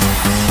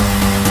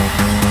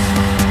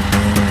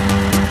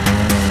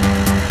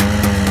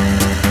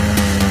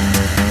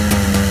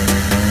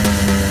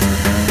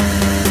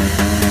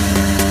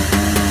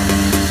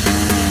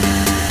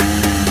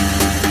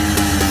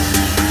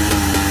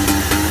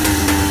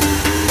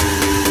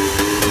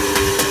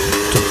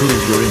 To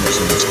prove your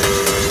innocence,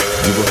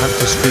 you will have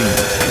to scream.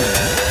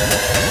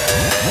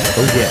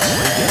 Oh yes,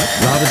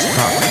 loud as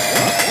fuck.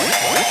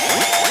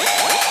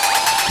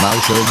 Now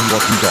show me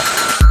what you got.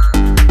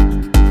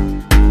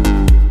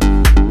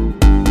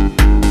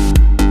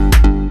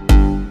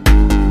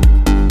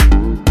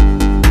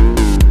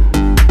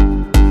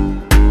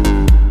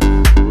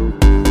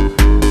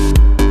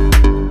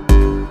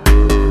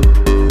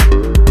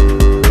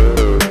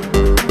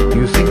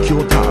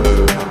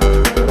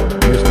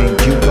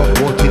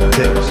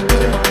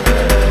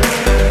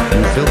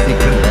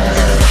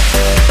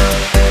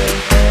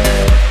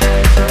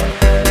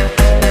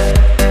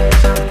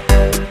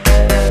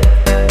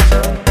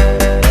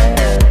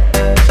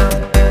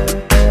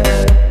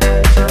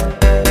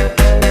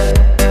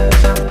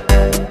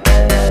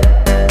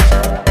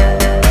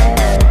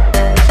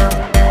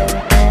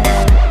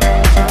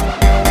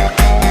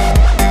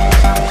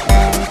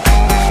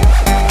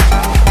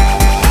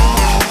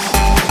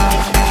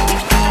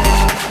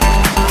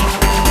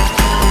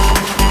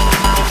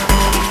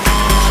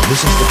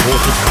 This is the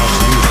Court of House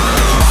Music.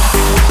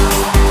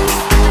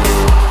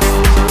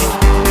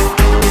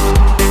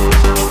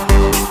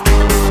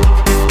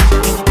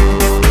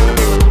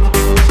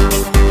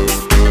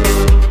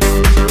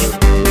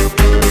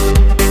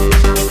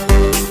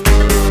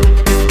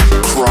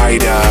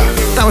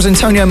 was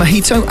Antonio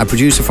Mojito, a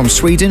producer from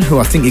Sweden who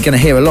I think you're going to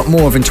hear a lot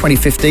more of in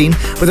 2015,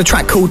 with a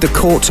track called The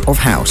Court of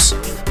House.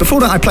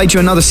 Before that, I played you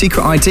another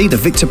Secret ID, the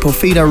Victor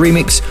Porfido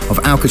remix of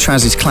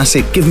Alcatraz's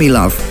classic Give Me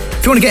Love.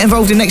 If you want to get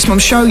involved in next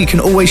month's show, you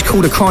can always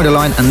call the Kryder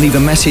line and leave a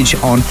message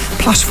on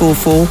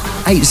 +44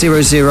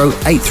 800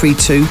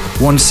 832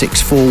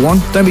 1641.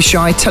 Don't be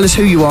shy, tell us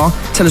who you are,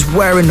 tell us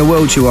where in the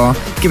world you are,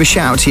 give a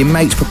shout out to your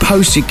mates,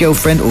 propose to your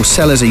girlfriend or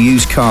sell us a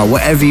used car,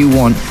 whatever you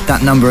want.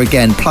 That number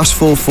again,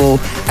 +44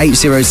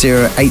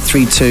 800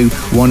 832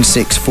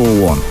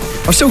 1641.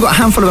 I've still got a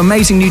handful of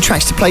amazing new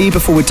tracks to play you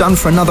before we're done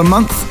for another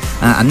month.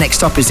 And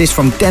next up is this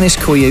from Dennis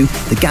Koyu,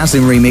 the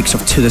Gaslin remix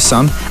of To The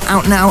Sun,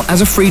 out now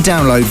as a free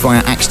download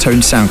via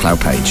Axtone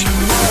SoundCloud page.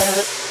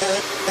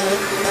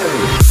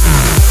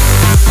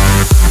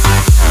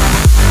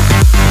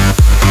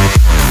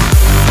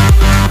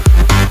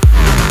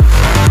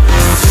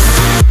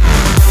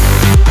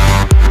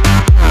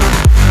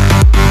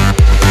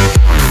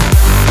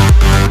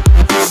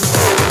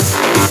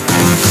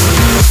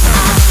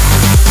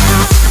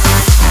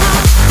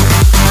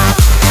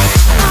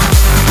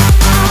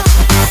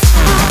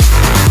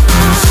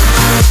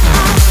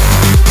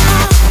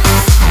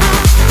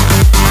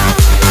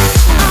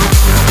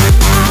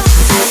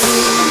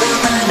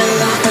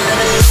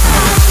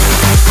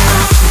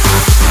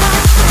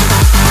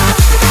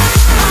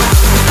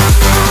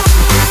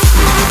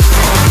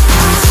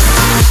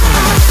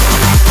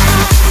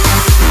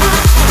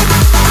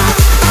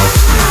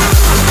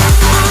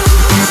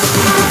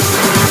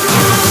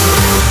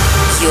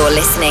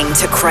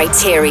 To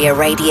Kryteria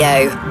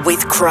Radio with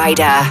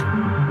Kryder.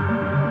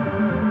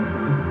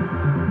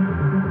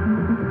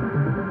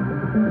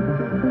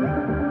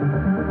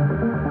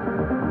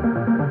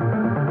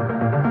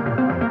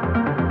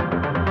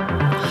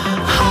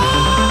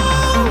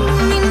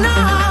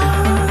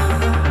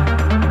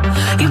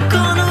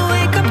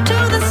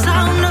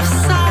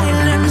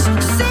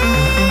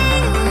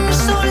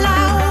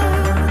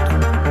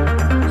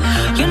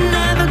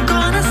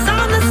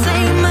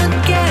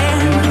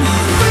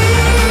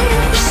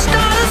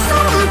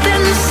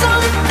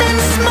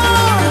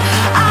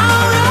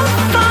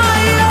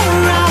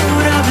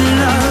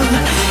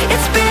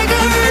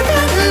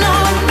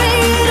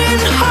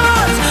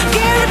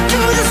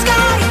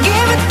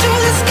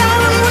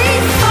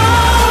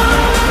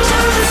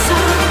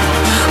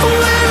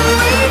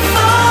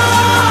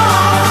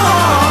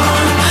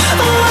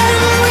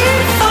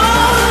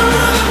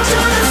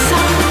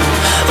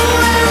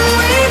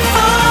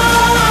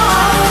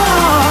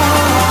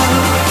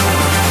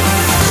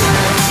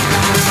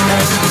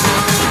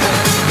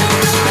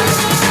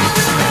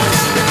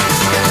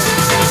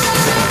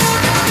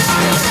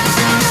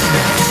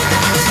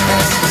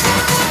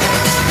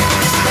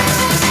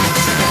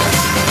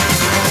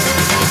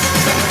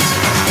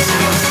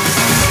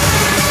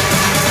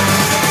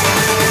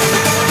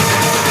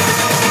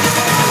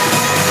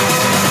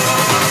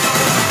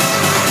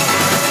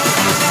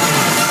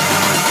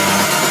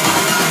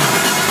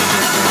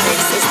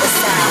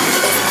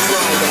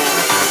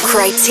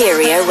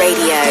 Kryteria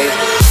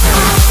Radio.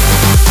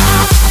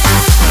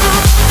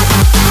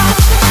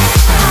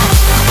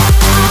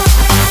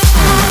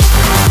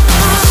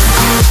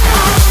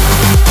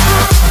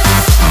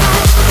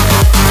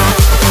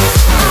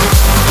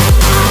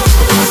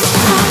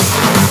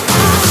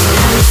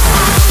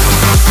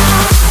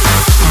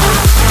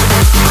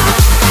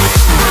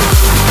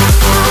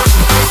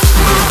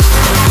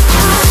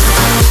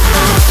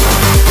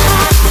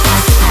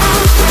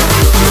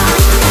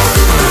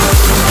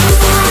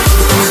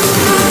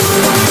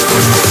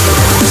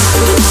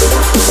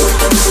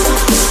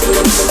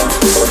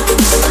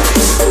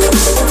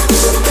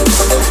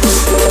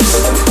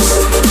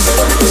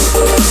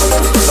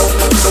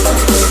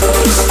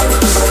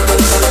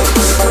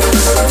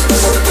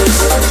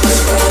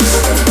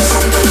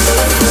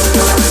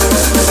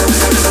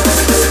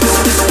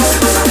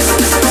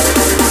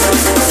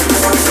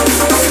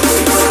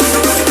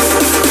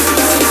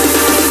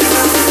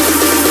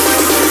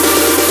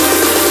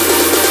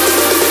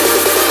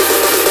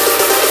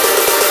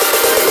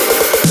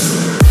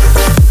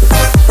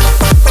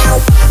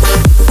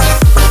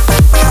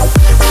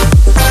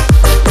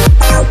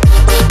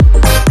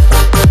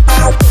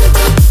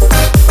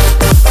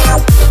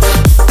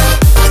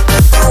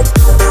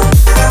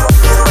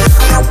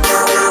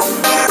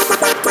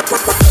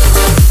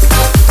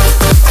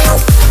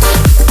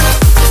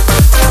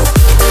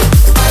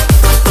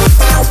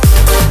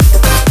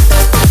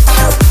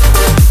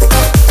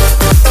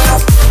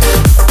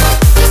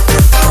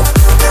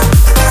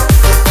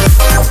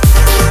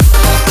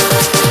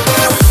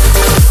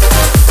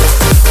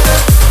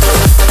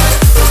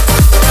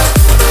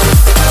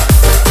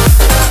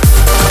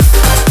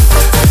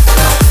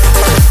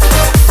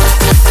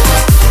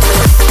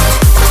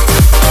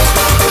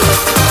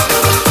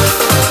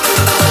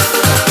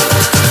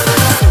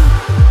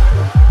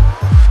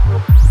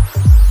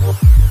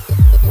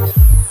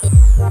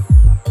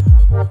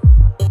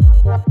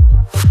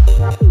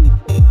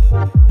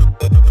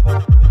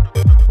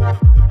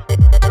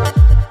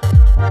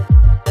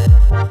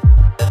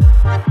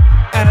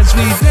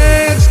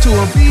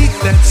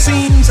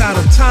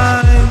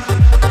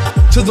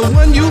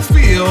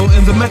 feel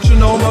in the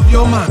metronome of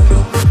your mind?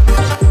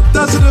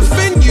 Does it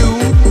offend you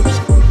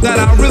that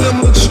our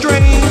rhythm looks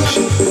strange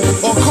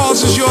or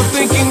causes your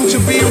thinking to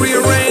be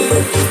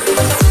rearranged?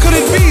 Could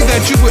it be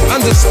that you would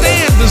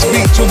understand this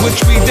beat to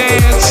which we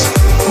dance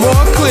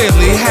more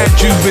clearly had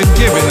you been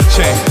given a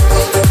chance?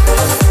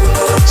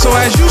 So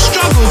as you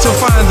struggle to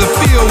find the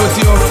feel with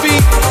your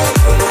feet,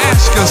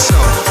 ask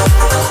yourself,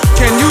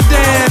 can you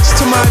dance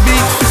to my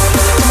beat?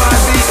 To my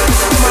beat,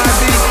 to my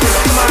beat,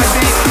 to my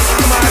beat,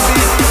 to my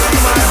beat,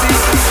 to my beat,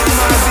 to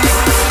my beat,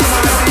 to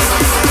my beat, to my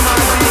beat, to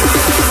my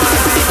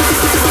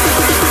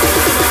beat.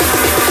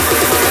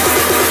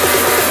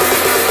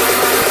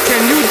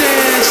 Can you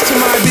dance to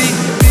my beat?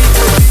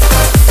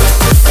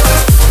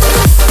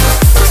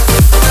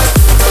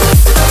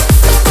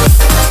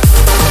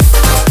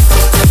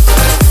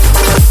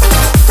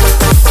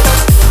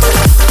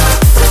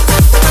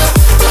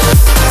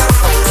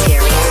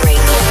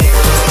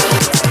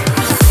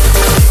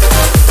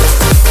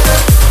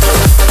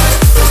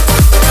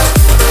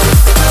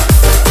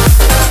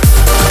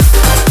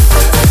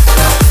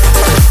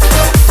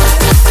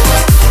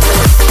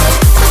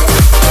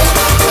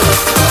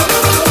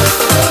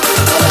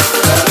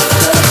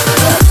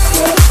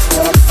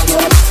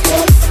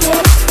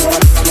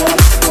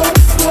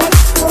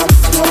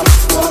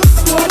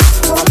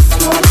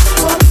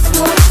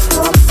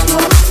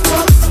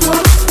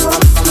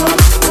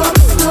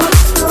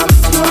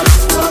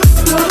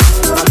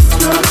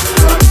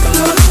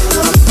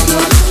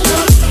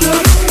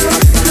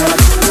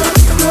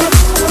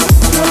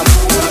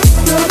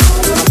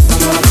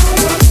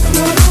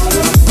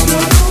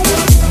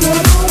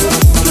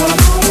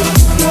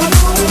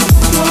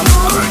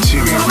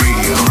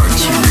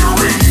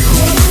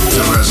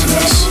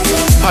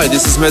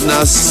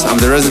 Mednas, I'm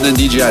the resident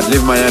DJ at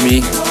Live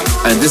Miami,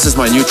 and this is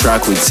my new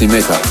track with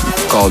Simeka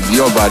called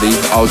Your Body,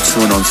 out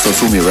soon on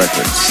Sosumi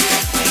Records.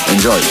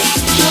 Enjoy.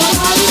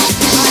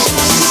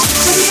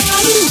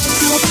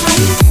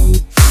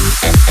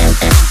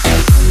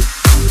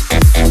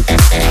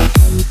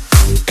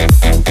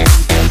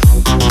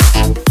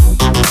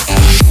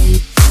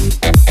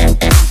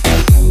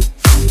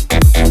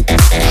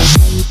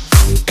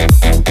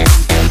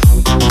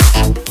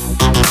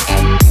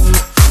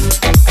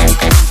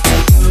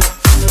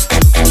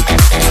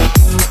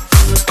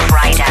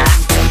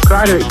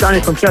 It's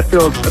Danny from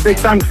Sheffield. A big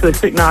thanks for the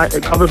sick night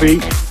at Cobber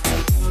Beach.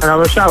 And I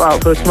have a shout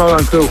out for the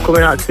Tomorrowland crew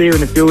coming out to see you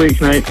in a few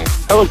weeks, mate.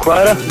 Hello,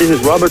 Kryder. This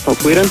is Robert from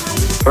Sweden.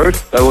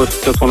 First, I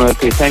just want to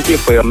say thank you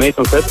for your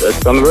amazing set at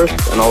Summerburst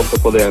and also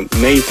for the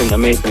amazing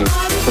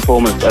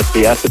performance at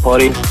the after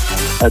party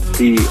at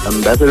the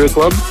Ambassador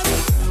Club.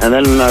 And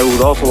then I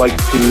would also like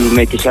to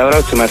make a shout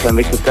out to my friend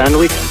Victor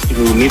Stanwyck,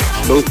 who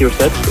missed both your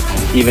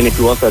sets, even if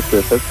he was at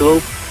the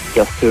festival,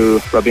 just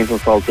to rub in some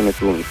salt in his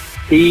wound.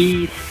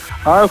 Peace.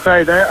 Hi,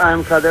 Kryder.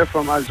 I'm Kader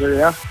from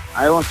Algeria.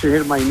 I want to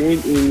hear my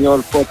name in your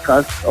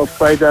podcast of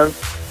Kryder.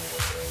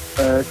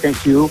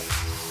 Thank you.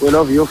 We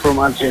love you from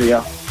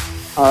Algeria.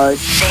 Hi.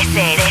 This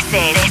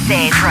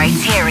is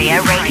Criteria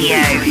Radio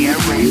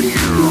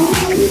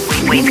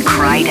with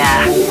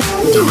Kryder.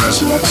 The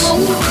Residents.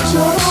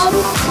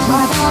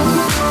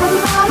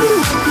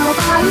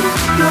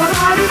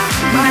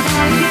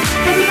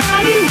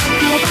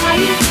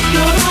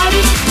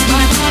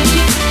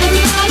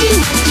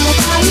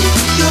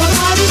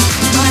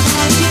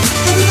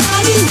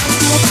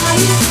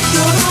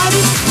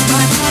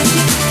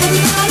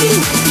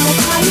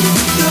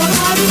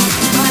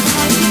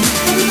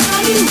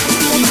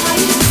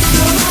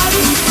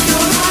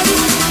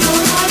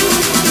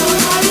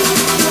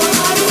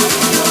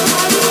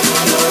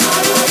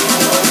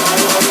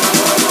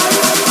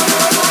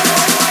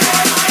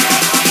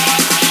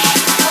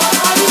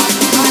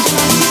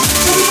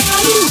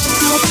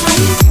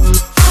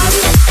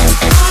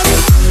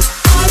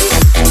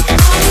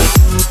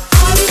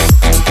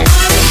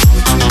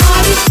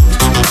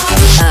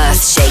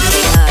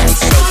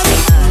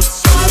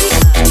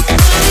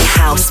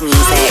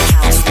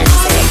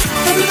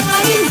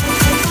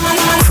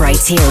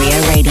 Criteria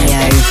Radio.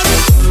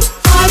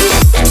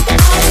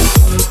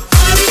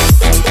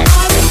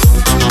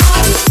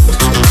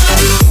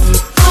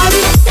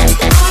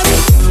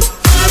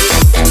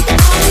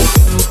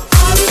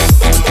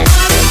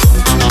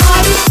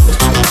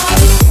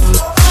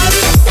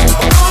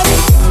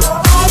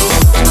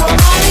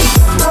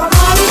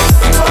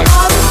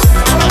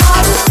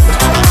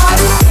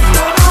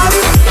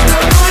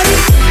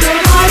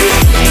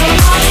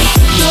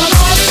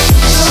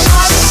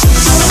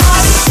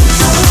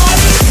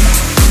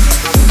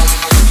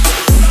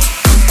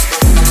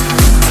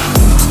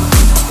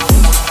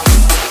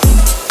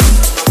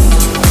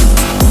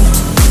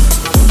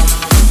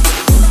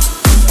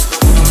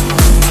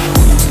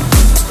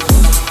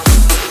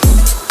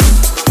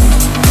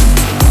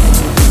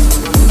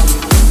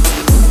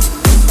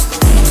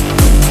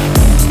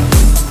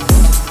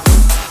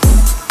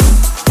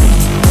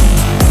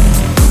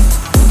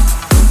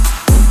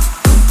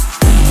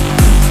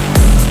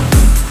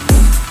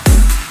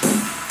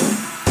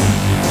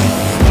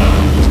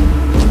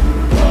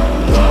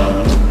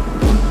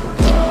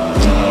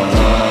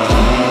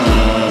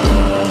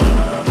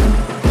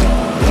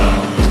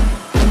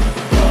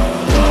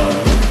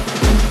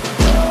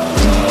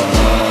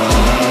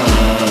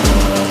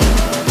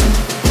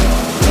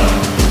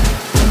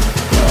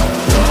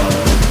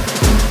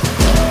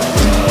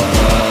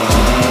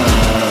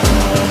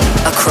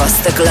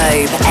 across the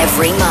globe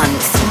every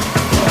month.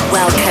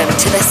 Welcome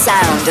to the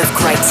sound of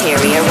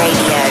Criteria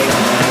Radio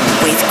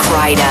with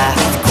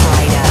Kryder.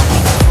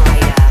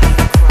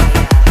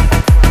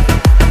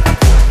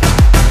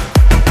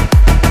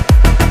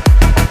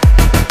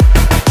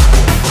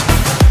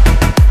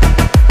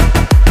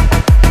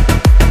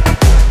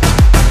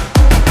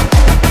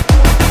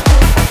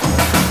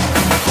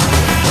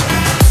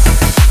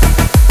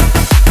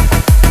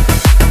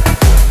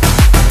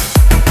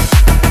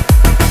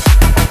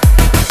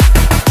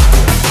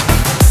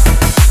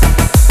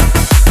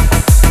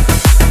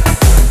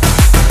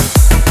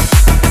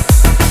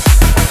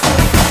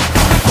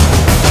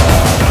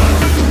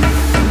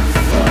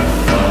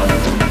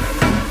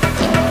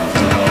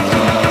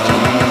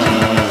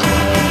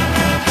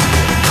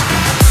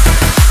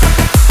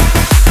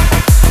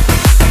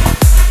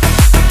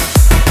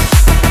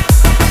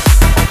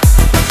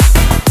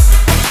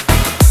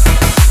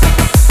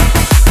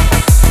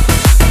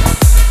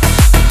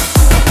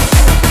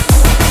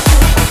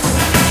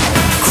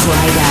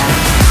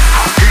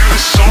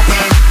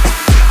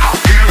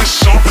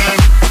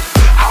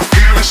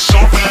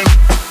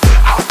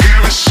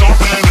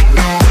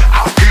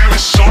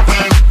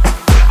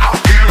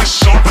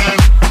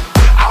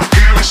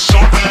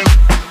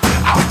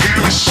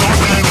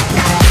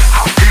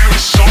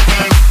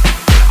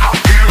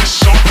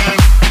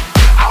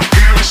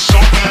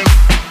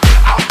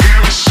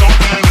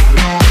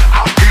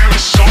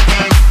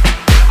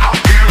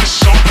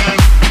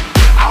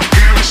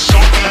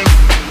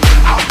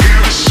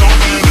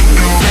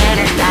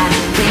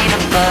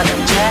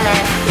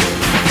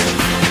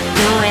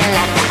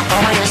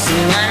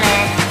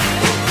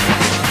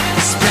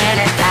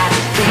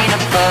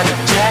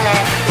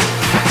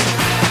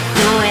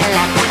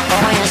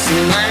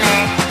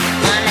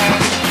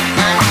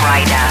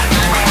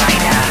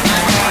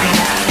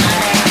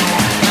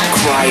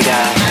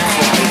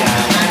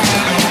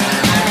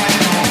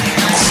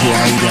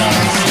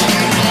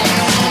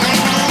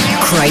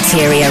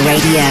 Criteria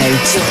Radio.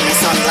 Join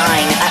us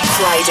online at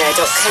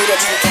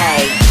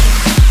kryder.co.uk.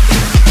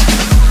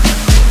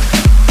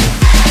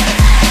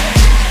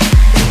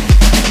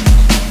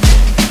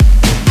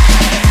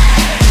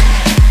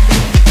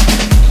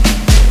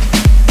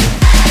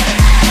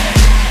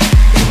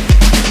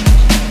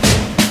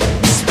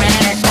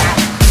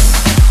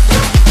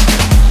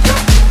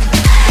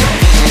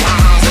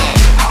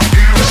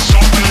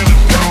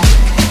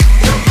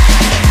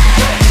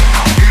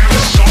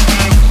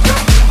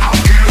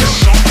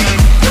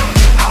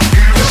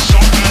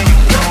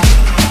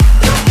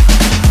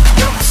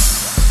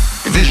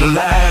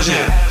 Visualize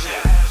it.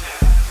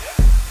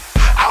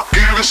 I'll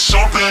give it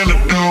something to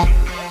do.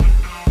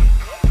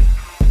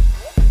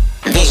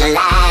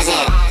 Visualize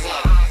it.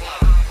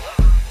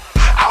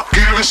 I'll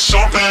give it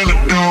something to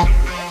do.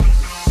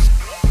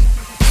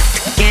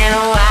 Get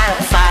a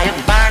wildfire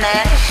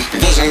burning.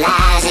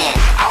 Visualize it.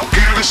 I'll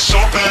give it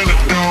something to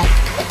do.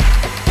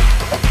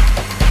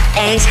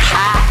 Ace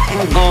high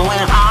and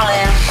going all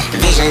in.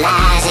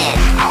 Visualize it.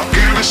 I'll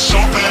give it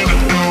something to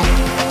do.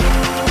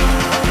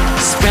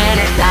 Spread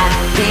it like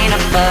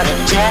peanut butter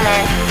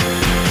jelly.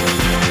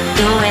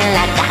 Do it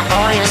like I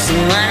owe you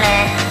some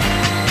money.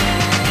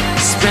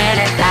 Spread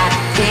it like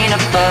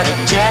peanut butter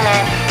jelly.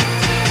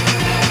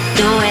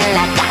 Do it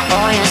like I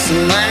owe you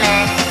some money.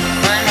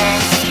 Money,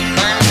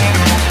 money,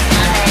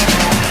 money,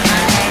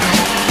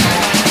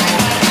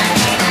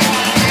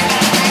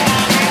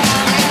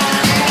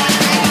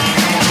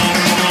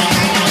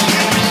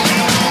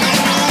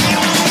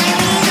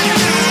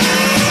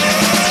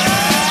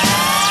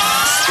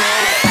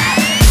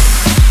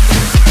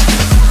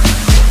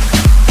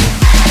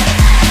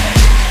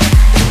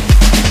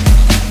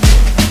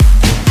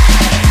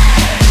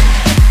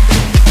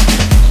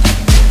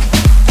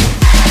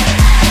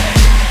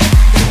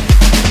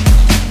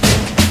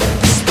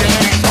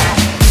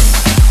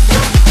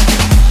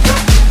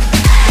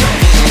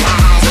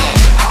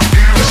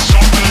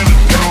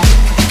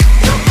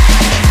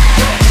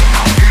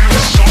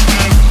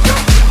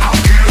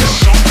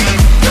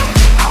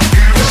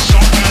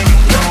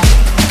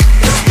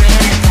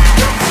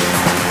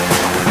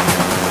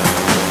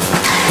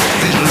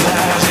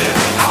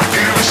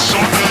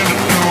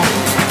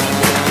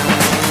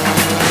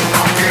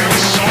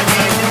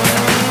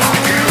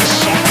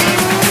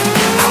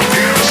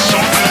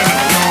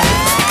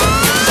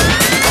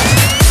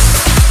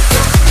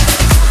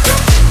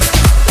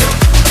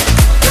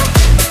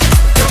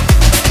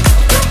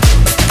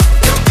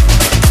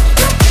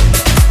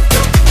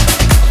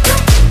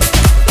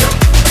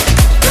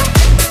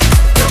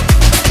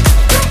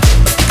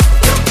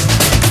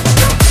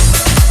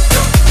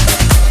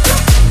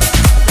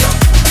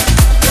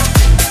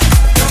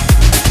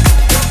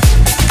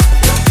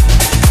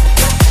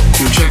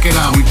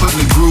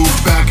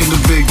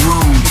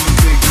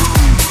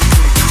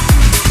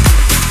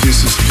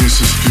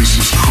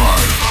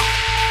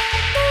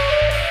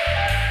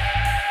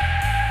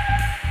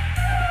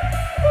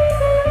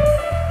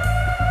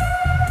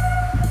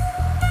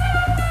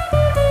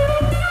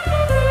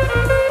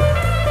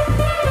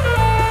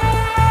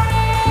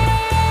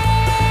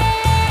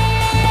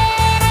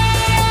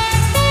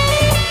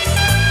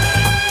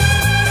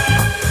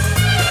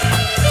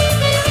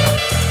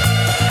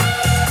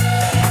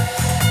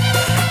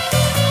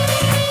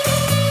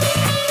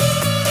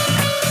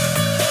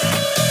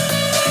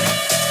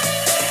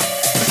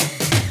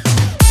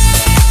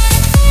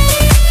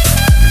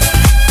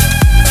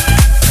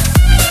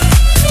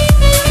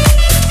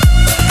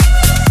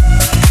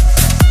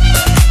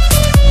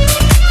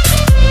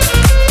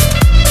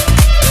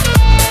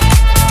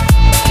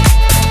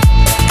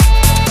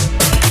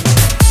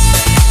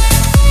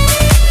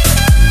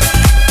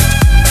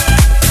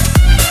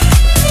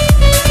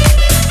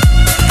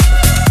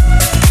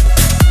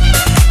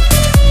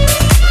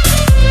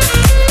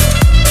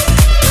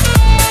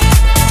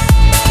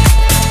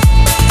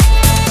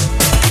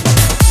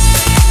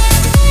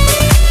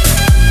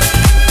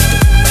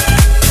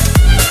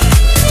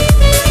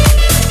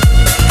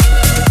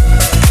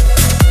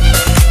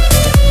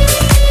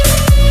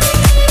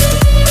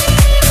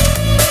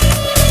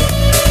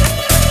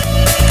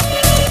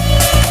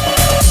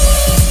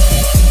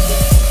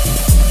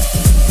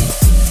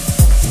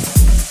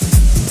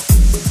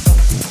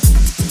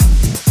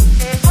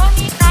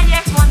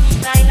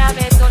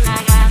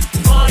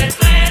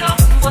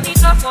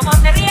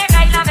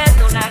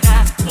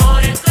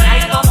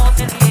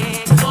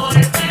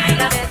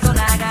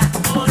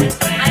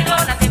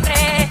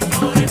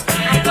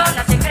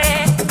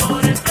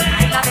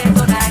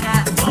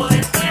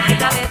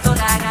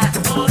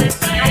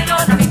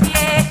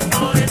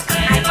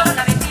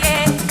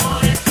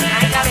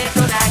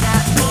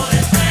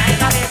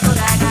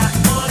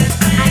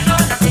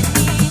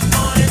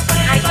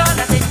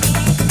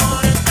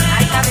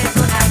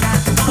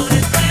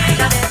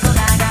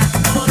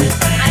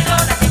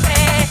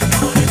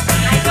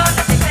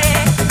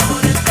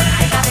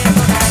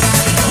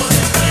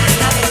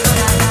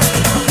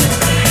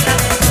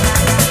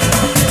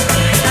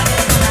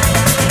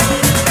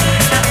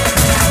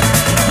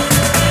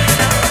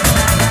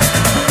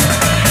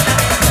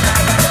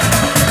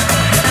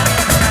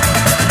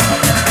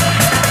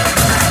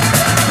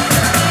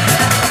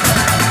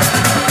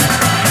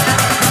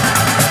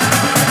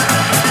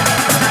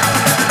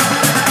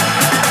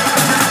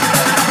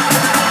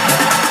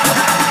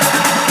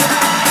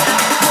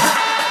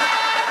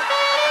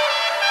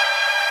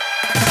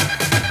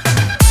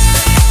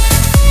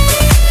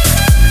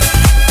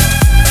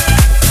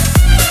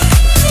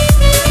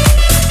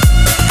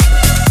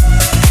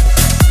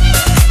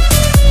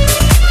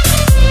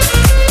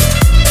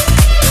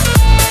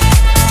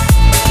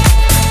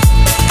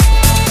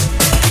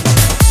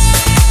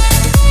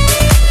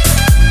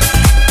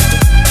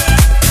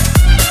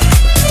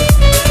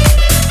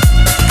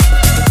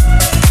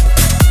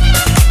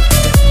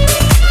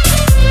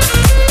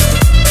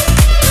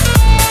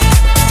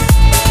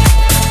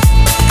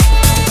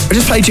 I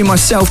just played you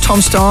myself,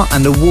 Tom Starr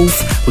and The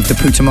Wolf with the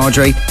Puta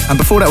Madre, and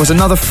before that was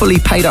another fully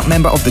paid up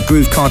member of the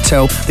Groove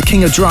Cartel, the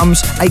King of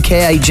Drums,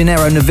 aka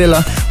Gennaro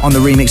Navilla, on the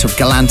remix of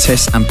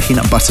Galantis and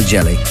Peanut Butter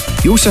Jelly.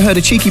 You also heard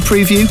a cheeky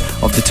preview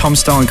of the Tom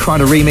Starr and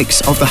Kryder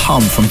remix of The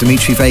Hum from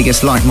Dimitri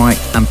Vegas, Like Mike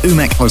and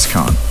Umek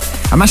Ozkan.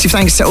 A massive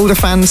thanks to all the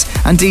fans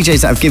and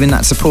DJs that have given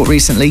that support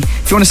recently.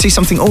 If you want to see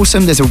something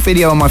awesome, there's a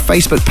video on my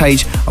Facebook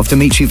page of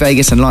Dimitri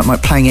Vegas and Like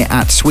Mike playing it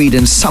at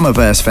Sweden's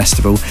Summerburst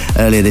Festival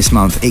earlier this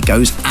month. It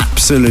goes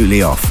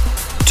absolutely off.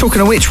 Talking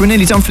of which, we're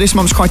nearly done for this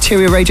month's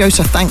Kryteria Radio,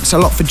 so thanks a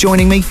lot for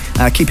joining me.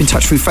 Keep in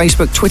touch through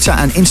Facebook, Twitter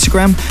and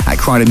Instagram at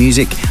Kryder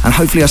Music, and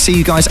hopefully I'll see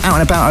you guys out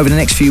and about over the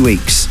next few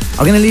weeks.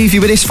 I'm going to leave you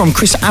with this from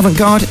Chris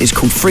Avantgarde. It's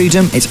called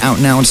Freedom. It's out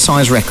now on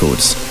Size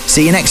Records.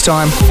 See you next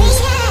time.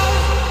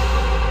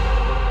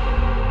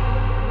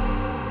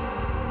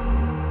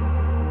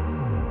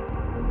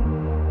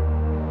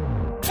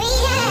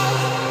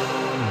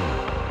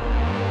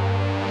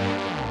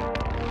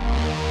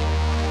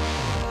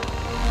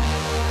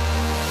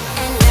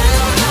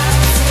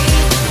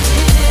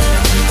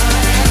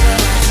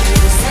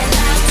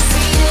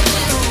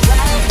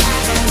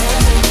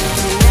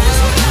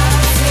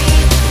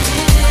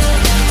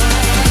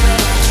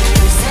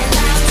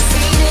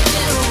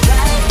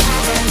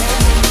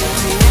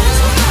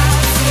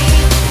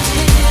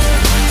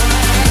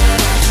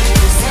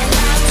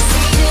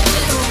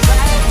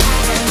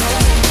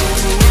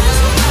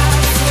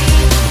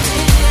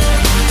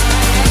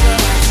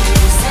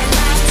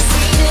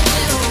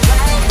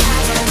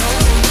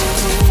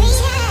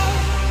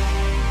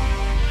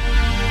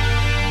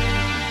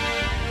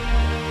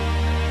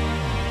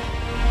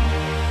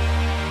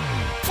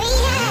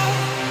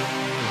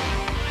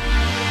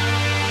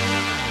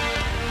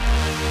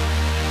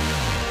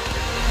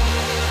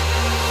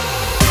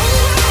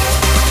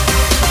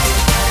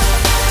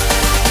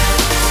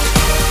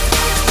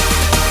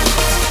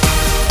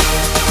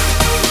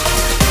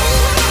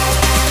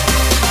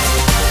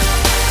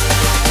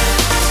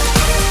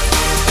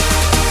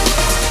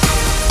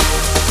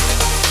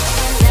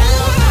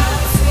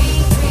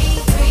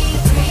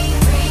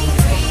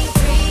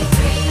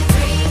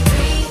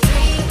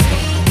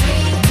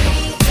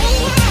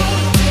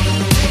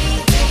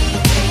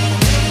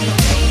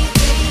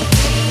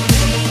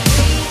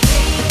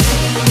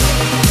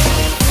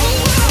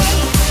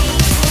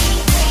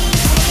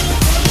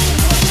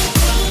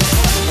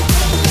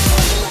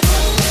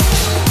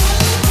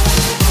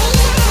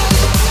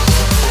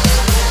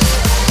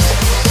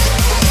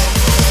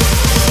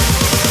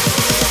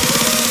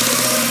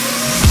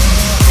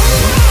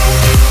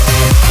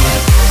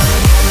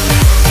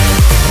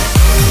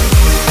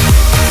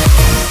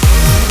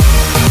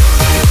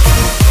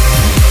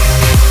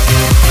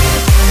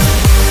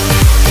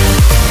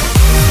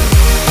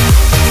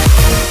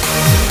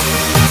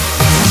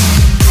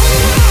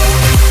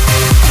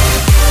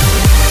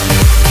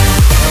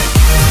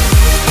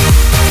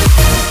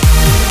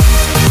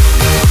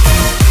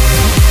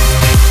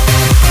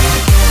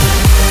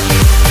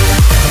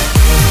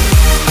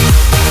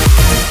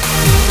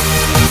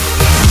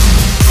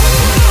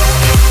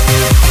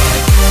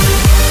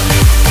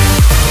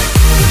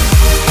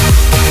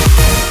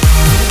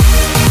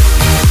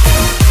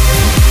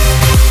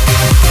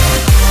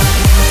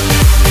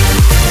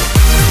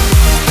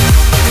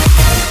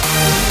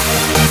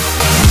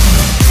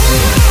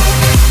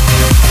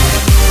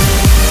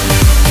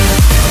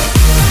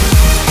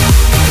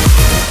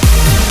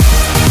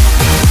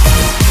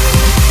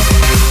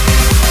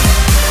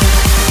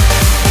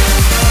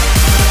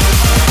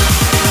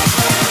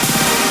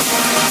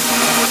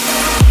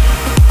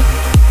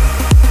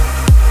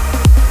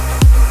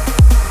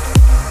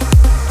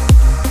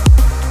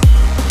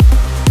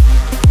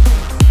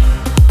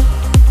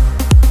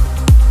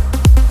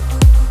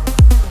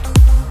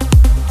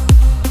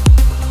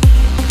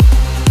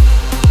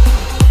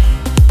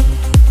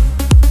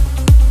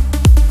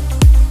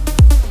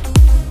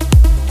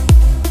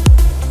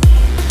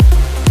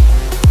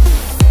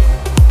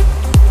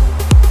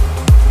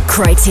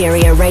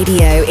 Kryteria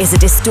Radio is a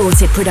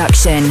Distorted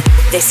production.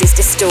 This is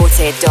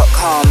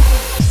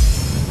distorted.com.